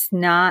 And it's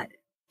not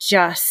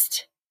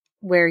just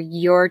where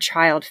your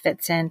child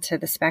fits into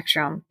the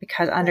spectrum,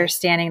 because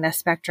understanding the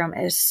spectrum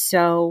is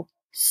so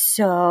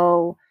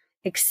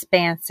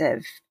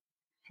expansive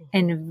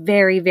and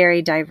very,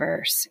 very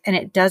diverse. And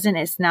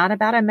it's not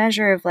about a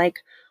measure of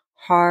like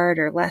hard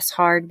or less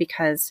hard,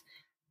 because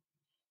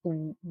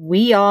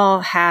we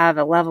all have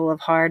a level of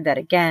hard that,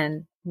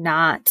 again,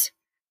 not,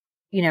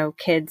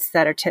 kids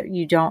that are,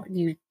 you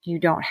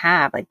don't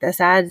have. Like this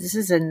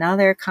is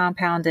another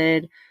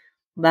compounded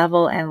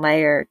level and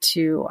layer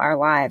to our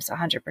lives,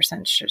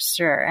 100%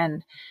 sure.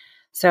 And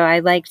so I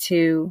like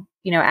to,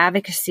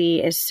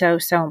 advocacy is so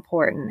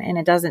important, and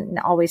it doesn't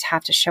always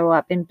have to show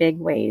up in big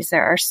ways.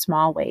 There are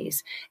small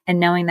ways, and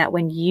knowing that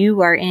when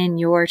you are in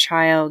your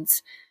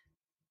child's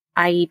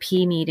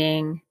IEP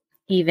meeting,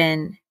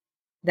 even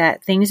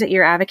that things that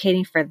you're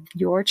advocating for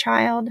your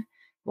child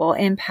will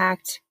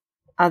impact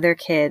other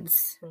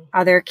kids,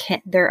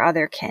 their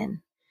other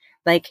kin.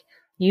 Like,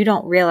 you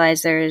don't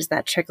realize there is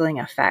that trickling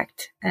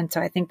effect. And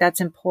so I think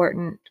that's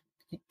important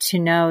to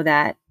know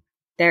that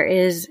there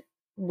is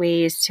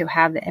ways to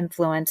have the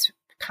influence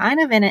kind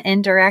of in an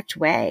indirect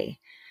way.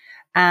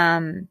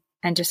 And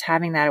just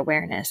having that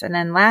awareness. And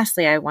then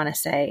lastly, I want to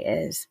say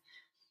is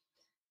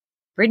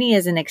Brittney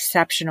is an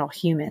exceptional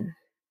human.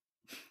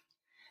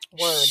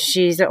 Word.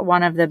 She's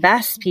one of the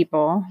best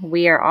people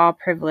we are all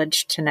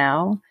privileged to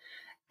know,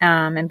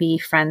 and be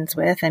friends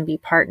with and be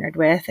partnered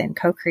with and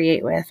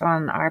co-create with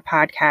on our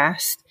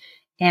podcast.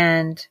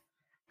 And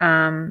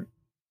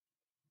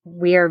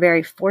we are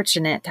very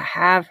fortunate to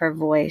have her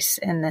voice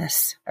in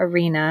this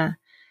arena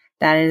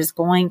that is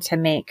going to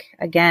make,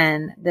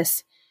 again,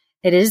 this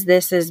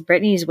is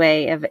Brittney's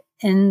way of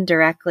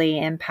indirectly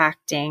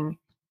impacting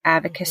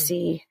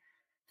advocacy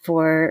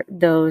for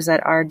those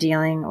that are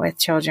dealing with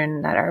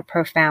children that are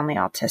profoundly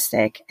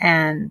autistic.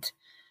 And,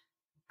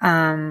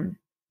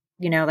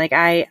 like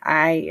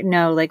I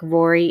know, like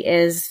Rory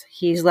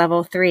he's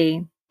level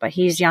 3, but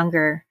he's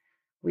younger.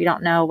 We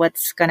don't know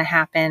what's going to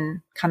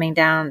happen coming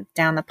down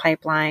the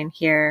pipeline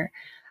here.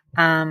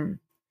 And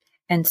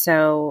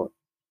so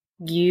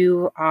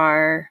your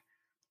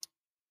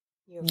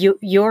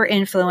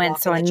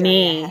influence on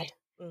me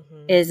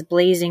is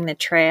blazing the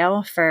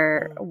trail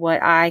for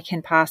what I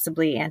can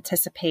possibly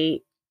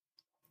anticipate,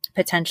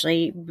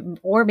 potentially,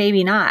 or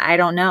maybe not. I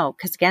don't know.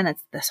 Because again,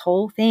 this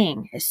whole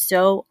thing is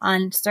so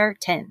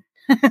uncertain.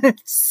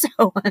 It's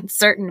so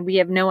uncertain. We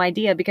have no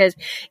idea, because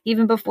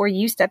even before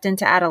you stepped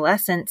into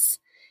adolescence,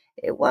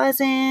 it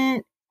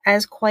wasn't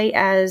quite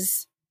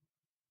as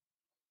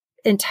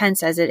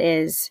intense as it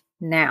is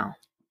now.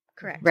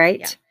 Correct. Right?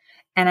 Yeah.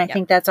 And I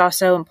think that's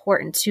also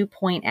important to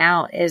point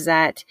out, is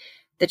that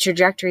the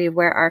trajectory of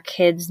where our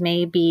kids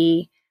may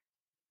be,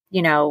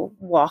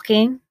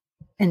 walking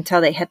until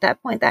they hit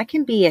that point, that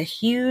can be a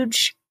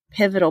huge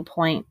pivotal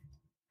point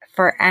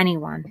for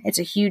anyone. It's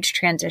a huge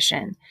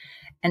transition.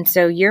 And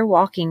so you're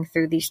walking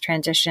through these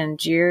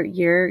transitions.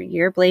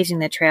 You're blazing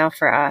the trail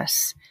for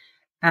us.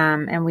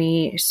 And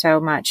we so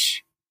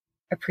much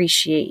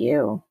appreciate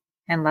you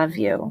and love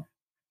you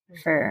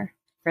for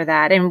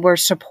that. And we're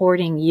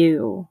supporting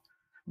you.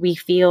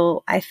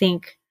 I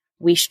think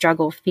we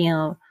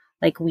feel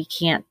like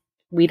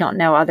we don't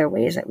know other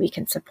ways that we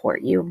can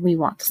support you. We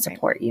want to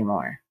support you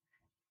more.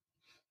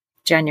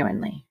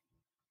 Genuinely.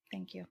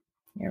 Thank you.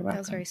 You're welcome.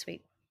 That was very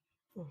sweet.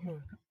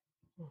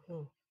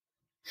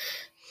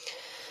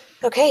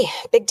 Okay.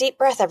 Big deep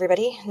breath,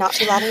 everybody. Not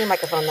too loud in your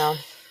microphone, though.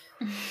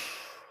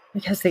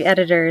 Because the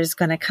editor is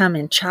going to come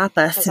and chop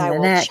us in the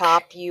neck. I will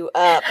chop you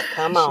up.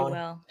 Come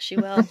on. She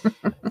will.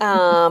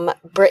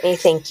 Brittney,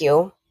 thank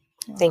you.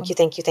 Welcome.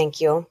 Thank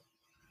you.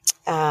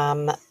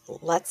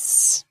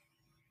 Let's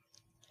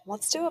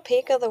do a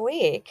peek of the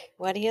week.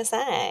 What do you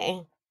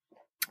say?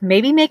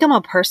 Maybe make them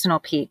a personal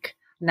peek,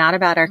 not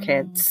about our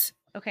kids.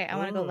 Okay, I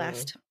want to go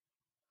last.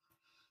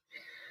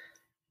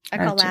 I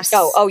call last.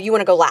 Oh, you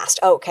want to go last?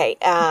 Okay.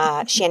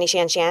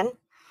 Shan.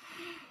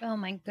 Oh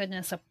my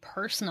goodness, a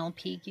personal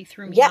peek. You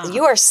threw me Yeah, off.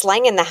 you are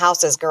slanging the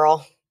houses,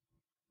 girl.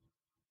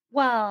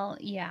 Well,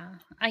 yeah.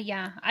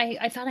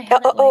 I thought I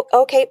had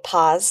okay,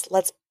 pause.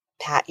 Let's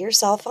pat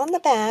yourself on the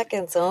back.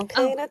 It's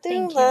okay to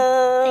do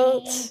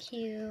that. Thank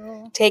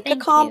you. Take a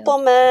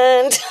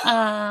compliment.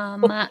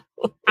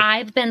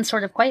 I've been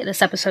sort of quiet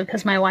this episode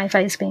because my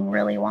Wi-Fi is being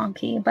really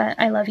wonky, but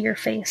I love your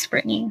face,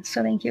 Brittney.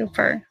 So thank you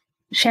for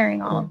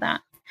sharing all of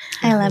that.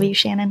 I love you,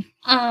 Shannon.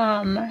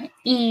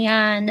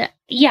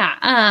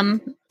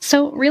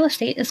 So real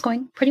estate is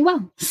going pretty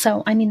well.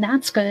 So,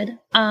 that's good.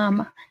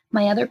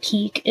 My other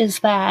peak is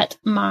that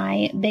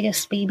my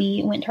biggest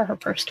baby went to her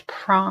first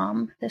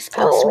prom this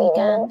past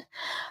weekend.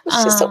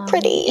 She's so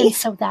pretty. And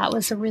so that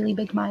was a really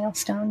big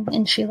milestone.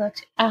 And she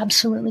looked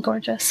absolutely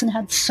gorgeous and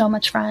had so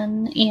much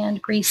fun.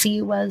 And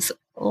Gracie was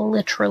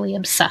literally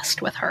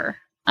obsessed with her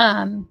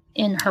in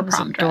her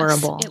prom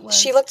dress. Adorable.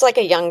 She looked like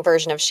a young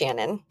version of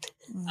Shannon.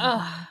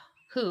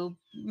 Who?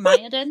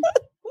 Maya did?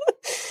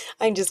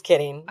 I'm just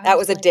kidding. That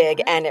was a dig,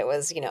 what? And it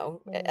was,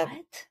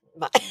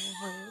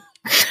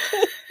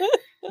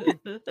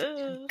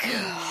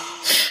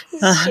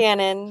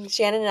 Shannon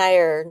and I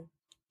are.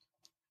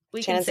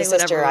 Shannon's a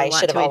sister I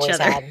should have always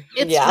had.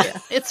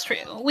 It's true.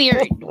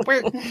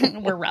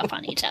 We're rough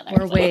on each other.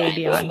 We're way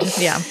beyond.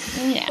 Yeah.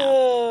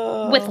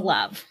 With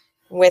love.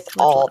 With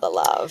all the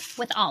love.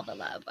 With all the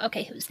love.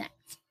 Okay, who's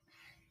next?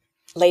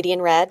 Lady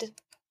in red.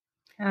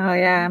 Oh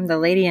yeah, I'm the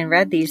lady in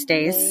red these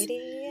days.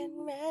 Lady in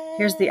red.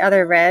 Here's the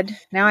other red.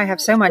 Now I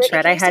have so much Brittney,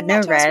 red. I had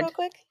no red. Real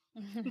quick?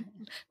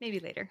 Maybe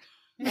later.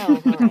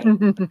 Oh, all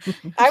right.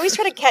 I always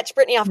try to catch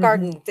Brittney off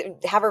guard and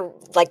have her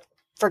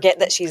forget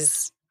that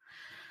she's,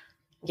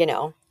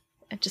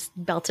 Just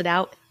belt it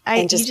out.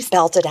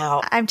 Belt it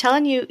out. I'm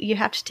telling you, you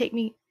have to take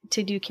me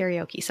to do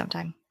karaoke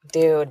sometime.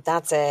 Dude,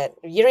 that's it.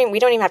 We don't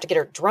even have to get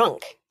her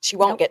drunk. She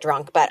won't get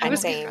drunk, but I'm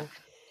saying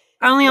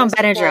only on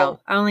Benadryl.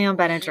 Only on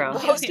Benadryl.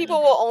 Most people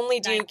will only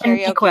do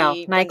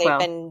karaoke when they've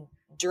been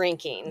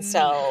drinking.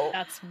 So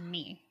that's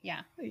me.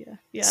 Yeah.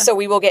 Yeah. So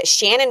we will get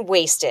Shannon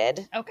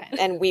wasted. Okay.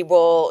 And we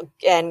will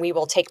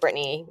take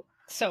Brittney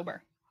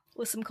Sober.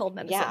 With some cold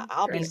medicine. Yeah,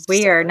 I'll be.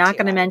 We are sober not too.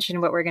 going to mention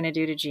what we're going to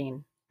do to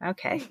Jean.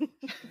 Okay.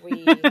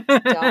 We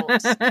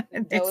don't.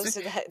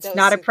 It's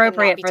not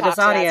appropriate for this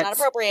audience. It's not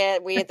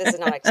appropriate. This is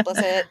not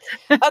explicit.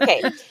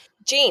 Okay,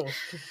 Jean.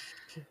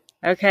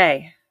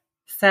 Okay.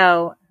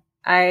 So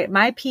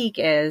my peak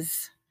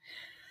is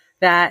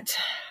that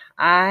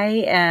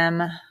I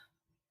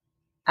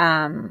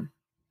am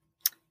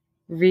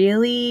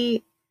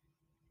really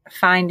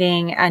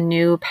finding a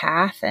new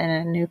path and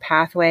a new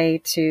pathway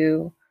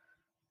to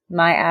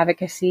my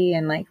advocacy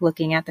and like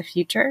looking at the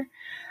future.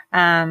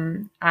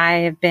 I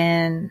have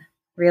been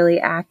really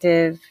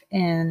active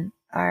in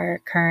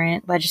our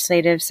current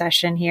legislative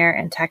session here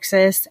in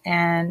Texas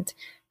and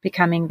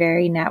becoming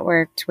very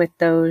networked with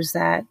those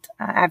that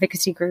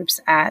advocacy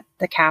groups at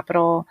the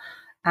Capitol,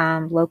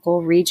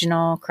 local,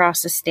 regional,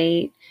 across the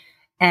state,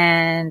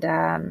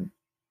 and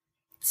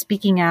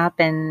speaking up.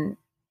 And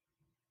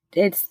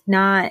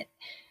I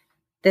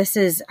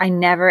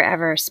never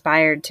ever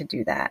aspired to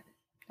do that.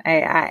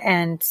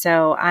 And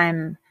so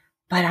I'm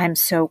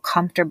so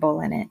comfortable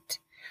in it.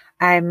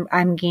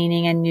 I'm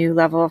gaining a new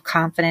level of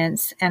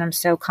confidence and I'm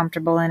so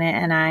comfortable in it.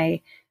 And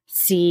I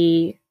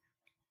see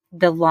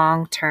the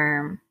long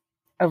term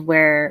of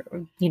where,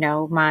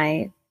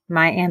 my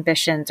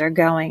ambitions are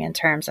going in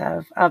terms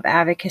of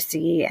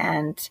advocacy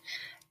and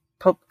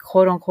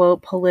quote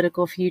unquote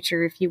political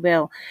future, if you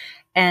will.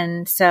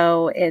 And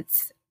so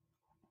it's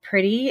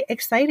pretty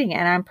exciting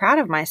and I'm proud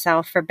of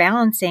myself for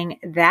balancing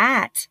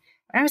that.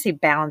 I don't say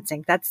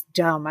balancing. That's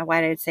dumb.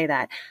 Why did I say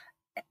that?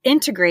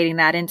 Integrating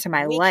that into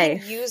my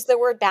life. We can use the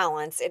word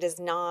balance. It is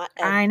not.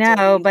 I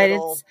know, but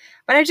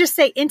I just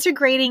say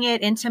integrating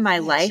it into my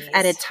life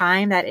at a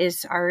time that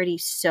is already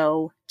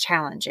so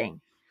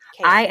challenging.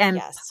 Okay,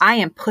 I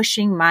am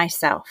pushing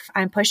myself.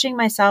 I'm pushing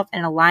myself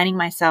and aligning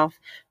myself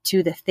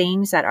to the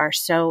things that are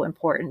so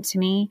important to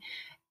me.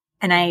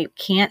 And I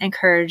can't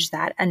encourage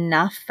that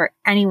enough for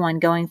anyone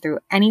going through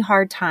any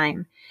hard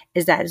time,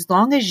 is that as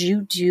long as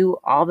you do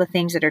all the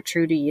things that are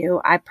true to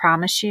you, I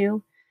promise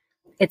you,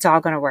 it's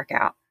all going to work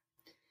out.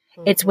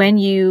 Mm-hmm. It's when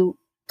you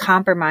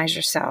compromise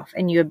yourself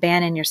and you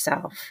abandon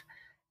yourself,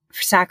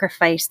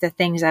 sacrifice the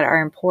things that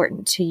are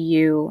important to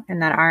you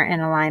and that aren't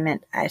in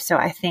alignment. So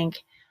I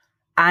think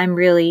I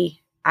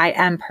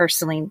am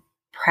personally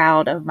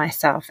proud of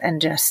myself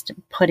and just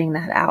putting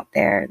that out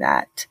there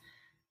that,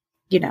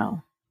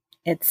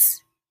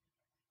 it's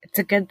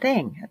a good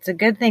thing. It's a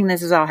good thing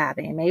this is all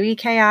happening. Maybe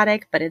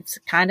chaotic, but it's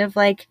kind of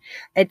like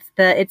it's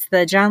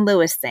the John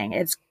Lewis thing.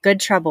 It's good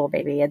trouble,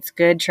 baby. It's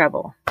good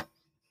trouble.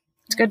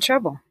 It's good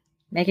trouble.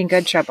 Making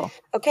good trouble.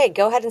 Okay,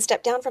 go ahead and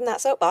step down from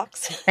that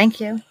soapbox. Thank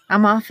you.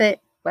 I'm off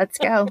it. Let's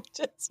go.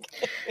 Just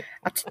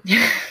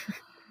kidding.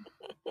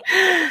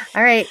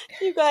 All right.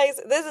 You guys,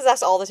 this is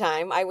us all the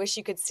time. I wish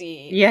you could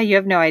see. Yeah, you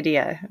have no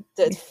idea.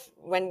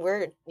 When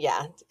we're,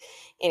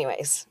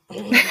 anyways.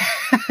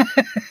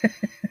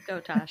 Go,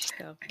 Tosh,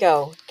 go.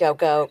 Go.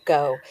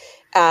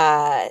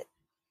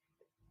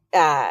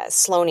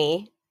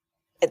 Sloaney,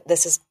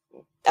 this is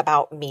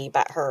about me,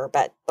 but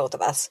both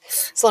of us.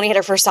 Sloaney had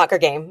her first soccer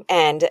game.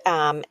 And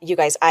you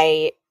guys,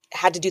 I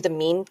had to do the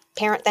mean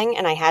parent thing.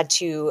 And I had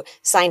to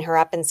sign her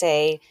up and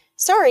say,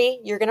 sorry,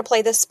 you're going to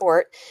play this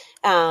sport.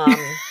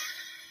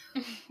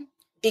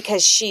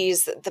 Because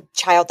she's the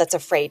child that's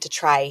afraid to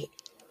try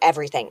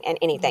everything and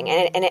anything.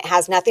 And it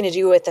has nothing to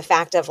do with the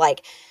fact of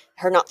like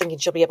her not thinking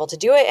she'll be able to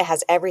do it. It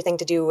has everything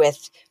to do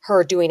with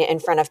her doing it in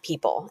front of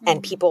people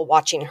and people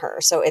watching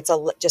her. So it's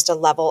just a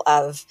level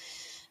of,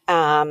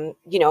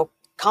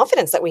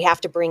 confidence that we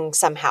have to bring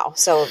somehow.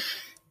 So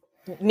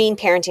mean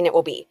parenting it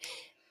will be.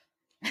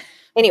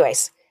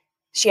 Anyways,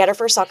 she had her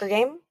first soccer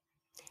game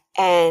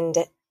and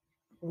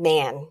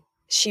man,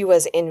 she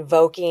was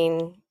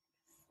invoking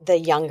the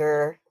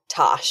younger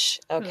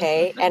Tosh.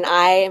 Okay. And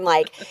I am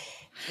like,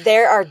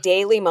 there are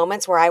daily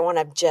moments where I want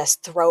to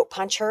just throat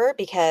punch her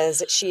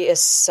because she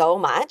is so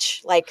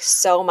much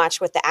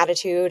with the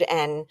attitude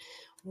and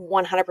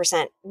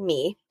 100%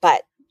 me,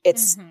 but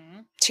it's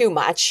too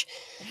much.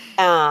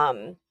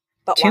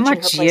 But too watching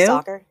much her play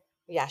soccer.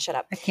 Yeah, shut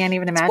up. I can't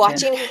even imagine.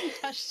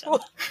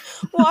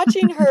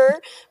 Watching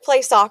her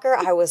play soccer,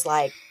 I was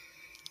like,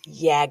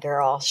 yeah,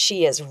 girl,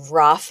 she is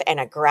rough and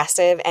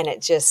aggressive. And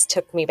it just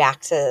took me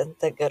back to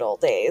the good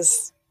old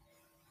days.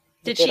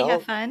 Did she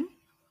have fun?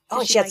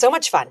 Oh, she had so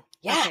much fun.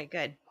 Yeah. Okay,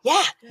 good.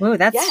 Yeah. Ooh,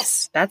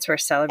 that's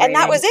worth celebrating.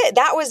 And that was it.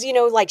 That was,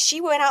 like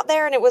she went out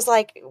there and it was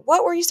like,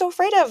 what were you so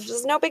afraid of?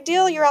 It's no big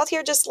deal. You're out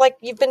here just like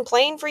you've been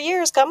playing for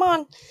years. Come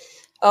on.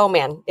 Oh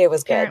man, it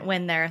was good. Parent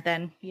win there,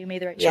 then you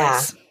made the right choice.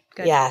 Yeah.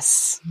 Good.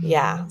 Yes.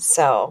 Yeah.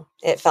 So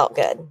it felt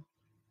good.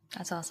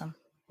 That's awesome.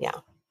 Yeah.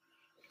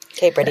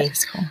 Okay, Brittney.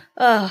 That's cool.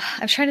 Oh,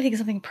 I'm trying to think of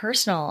something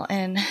personal,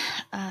 and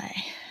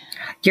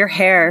Your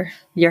hair.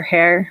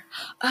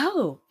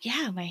 Oh,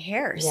 yeah, my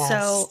hair. Yes.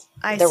 So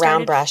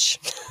round brush.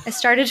 I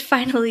started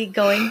finally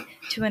going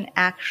to an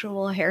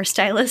actual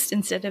hairstylist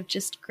instead of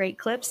just great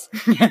clips.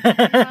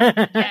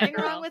 Nothing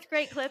wrong with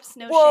great clips.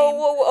 No shame.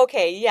 Whoa.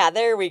 Okay. Yeah,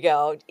 there we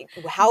go.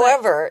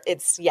 However,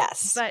 it's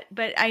yes.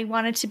 But I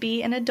wanted to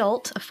be an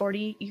adult, a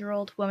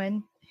 40-year-old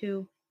woman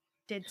who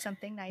did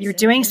something nice. You're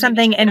doing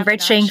something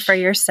enriching for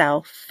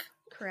yourself.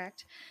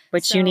 Correct.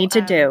 Which you need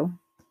to do.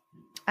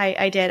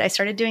 I did. I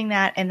started doing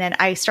that, and then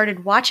I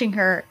started watching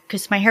her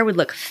because my hair would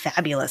look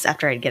fabulous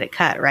after I'd get it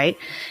cut, right?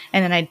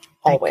 And then I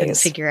couldn't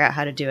figure out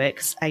how to do it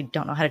because I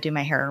don't know how to do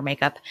my hair or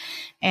makeup.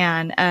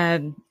 And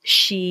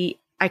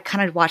I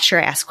kind of watched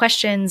her ask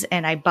questions,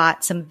 and I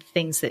bought some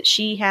things that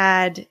she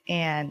had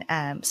and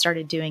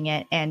started doing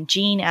it. And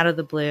Jean, out of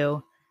the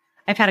blue,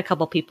 I've had a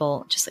couple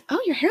people just like,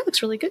 "Oh, your hair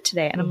looks really good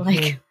today," and I'm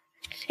like,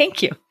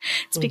 "Thank you."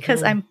 It's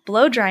because I'm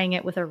blow drying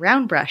it with a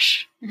round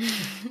brush.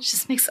 It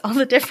just makes all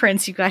the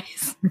difference, you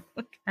guys.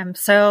 I'm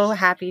so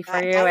happy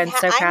for you and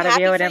so proud of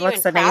you, and it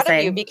looks amazing. Proud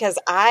of you because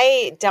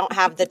I don't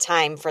have the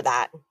time for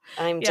that.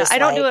 I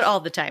don't do it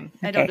all the time.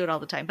 I don't do it all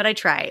the time, but I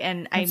try,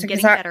 and I'm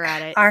getting better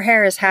at it. Our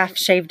hair is half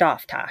shaved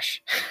off,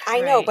 Tosh.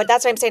 I know, but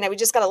that's what I'm saying.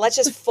 Let's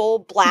just full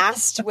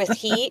blast with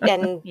heat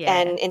and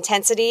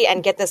intensity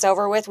and get this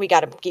over with. We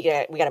got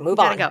to move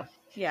on. Go.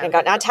 Yeah.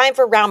 Not time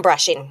for round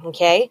brushing.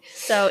 Okay.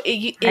 So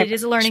it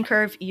is a learning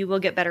curve. You will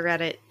get better at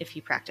it if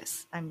you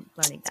practice. I'm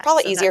learning that. It's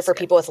probably easier for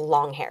people with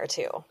long hair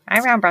too. I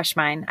round brush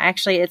mine.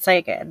 Actually, it's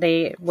like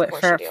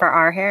for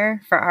our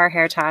hair,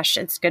 Tosh,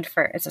 it's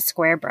a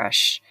square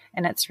brush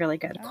and it's really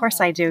good. Of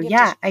course I do.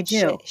 Yeah, I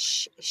do.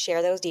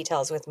 Share those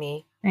details with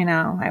me. I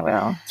know. I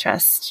will.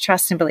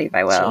 Trust and believe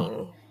I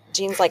will.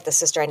 Jean's like the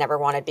sister I never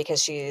wanted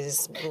because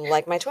she's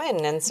like my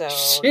twin, and so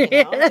just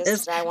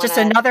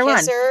another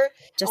one.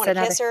 Just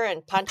another. Kiss her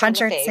and punch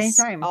her in the face at the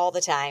same time. All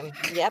the time.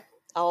 Yep,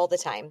 all the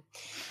time.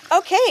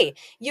 Okay,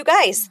 you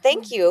guys,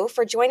 thank you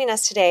for joining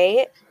us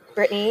today.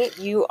 Brittney,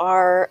 you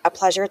are a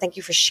pleasure. Thank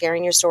you for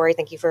sharing your story.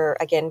 Thank you for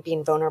again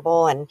being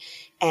vulnerable, and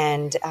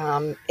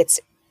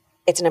it's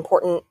an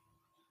important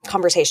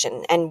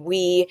conversation, and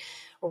we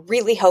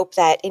really hope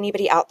that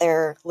anybody out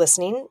there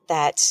listening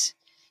that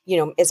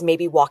is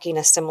maybe walking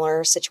a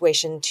similar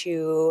situation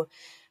to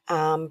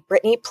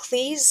Brittney,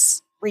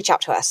 please reach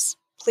out to us.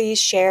 Please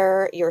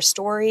share your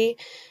story.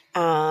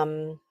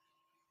 This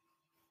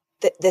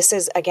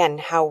is, again,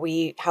 how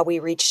we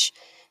reach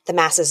the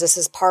masses. This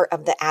is part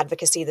of the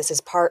advocacy. This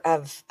is part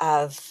of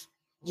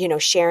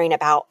sharing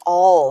about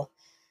all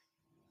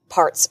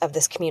parts of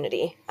this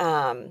community.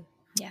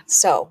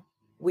 So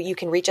you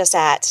can reach us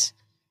at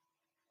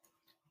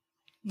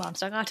Moms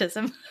Talk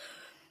Autism.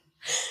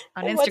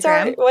 On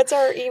Instagram. What's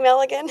our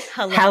email again?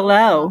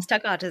 Hello.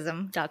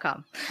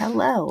 MomsTalkAutism.com.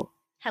 Hello.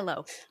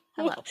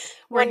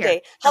 One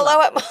day.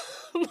 Hello at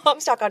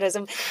Moms Talk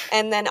Autism.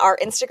 And then our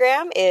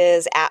Instagram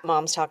is at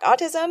Moms Talk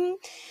Autism.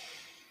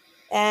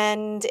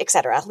 And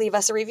etc. Leave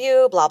us a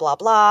review, blah, blah,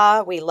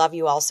 blah. We love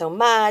you all so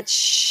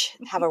much.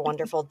 Have a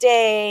wonderful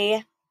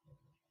day.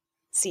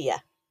 See ya.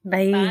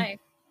 Bye.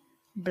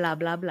 Blah,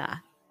 blah, blah.